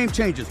and game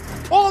changers.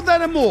 All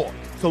that and more.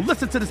 So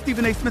listen to the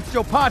Stephen A. Smith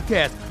Show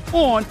podcast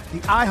on the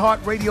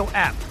iHeartRadio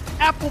app,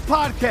 Apple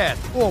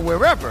Podcasts, or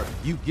wherever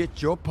you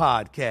get your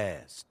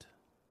podcast.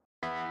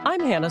 I'm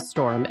Hannah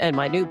Storm, and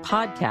my new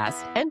podcast,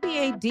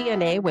 NBA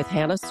DNA with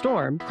Hannah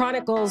Storm,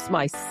 chronicles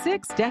my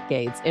 6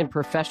 decades in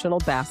professional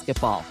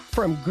basketball.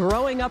 From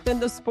growing up in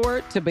the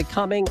sport to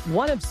becoming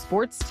one of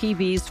sports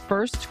TV's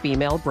first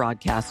female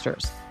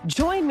broadcasters.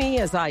 Join me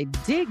as I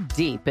dig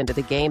deep into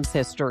the game's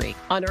history,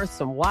 unearth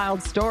some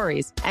wild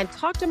stories, and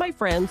talk to my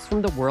friends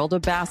from the world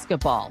of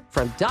basketball,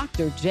 from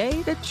Dr.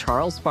 J to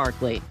Charles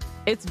Barkley.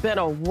 It's been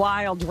a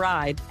wild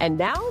ride, and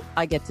now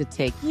I get to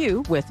take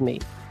you with me.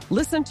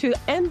 Listen to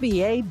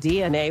NBA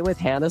DNA with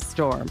Hannah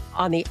Storm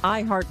on the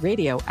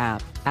iHeartRadio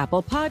app,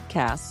 Apple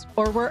Podcasts,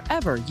 or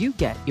wherever you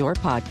get your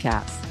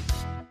podcasts.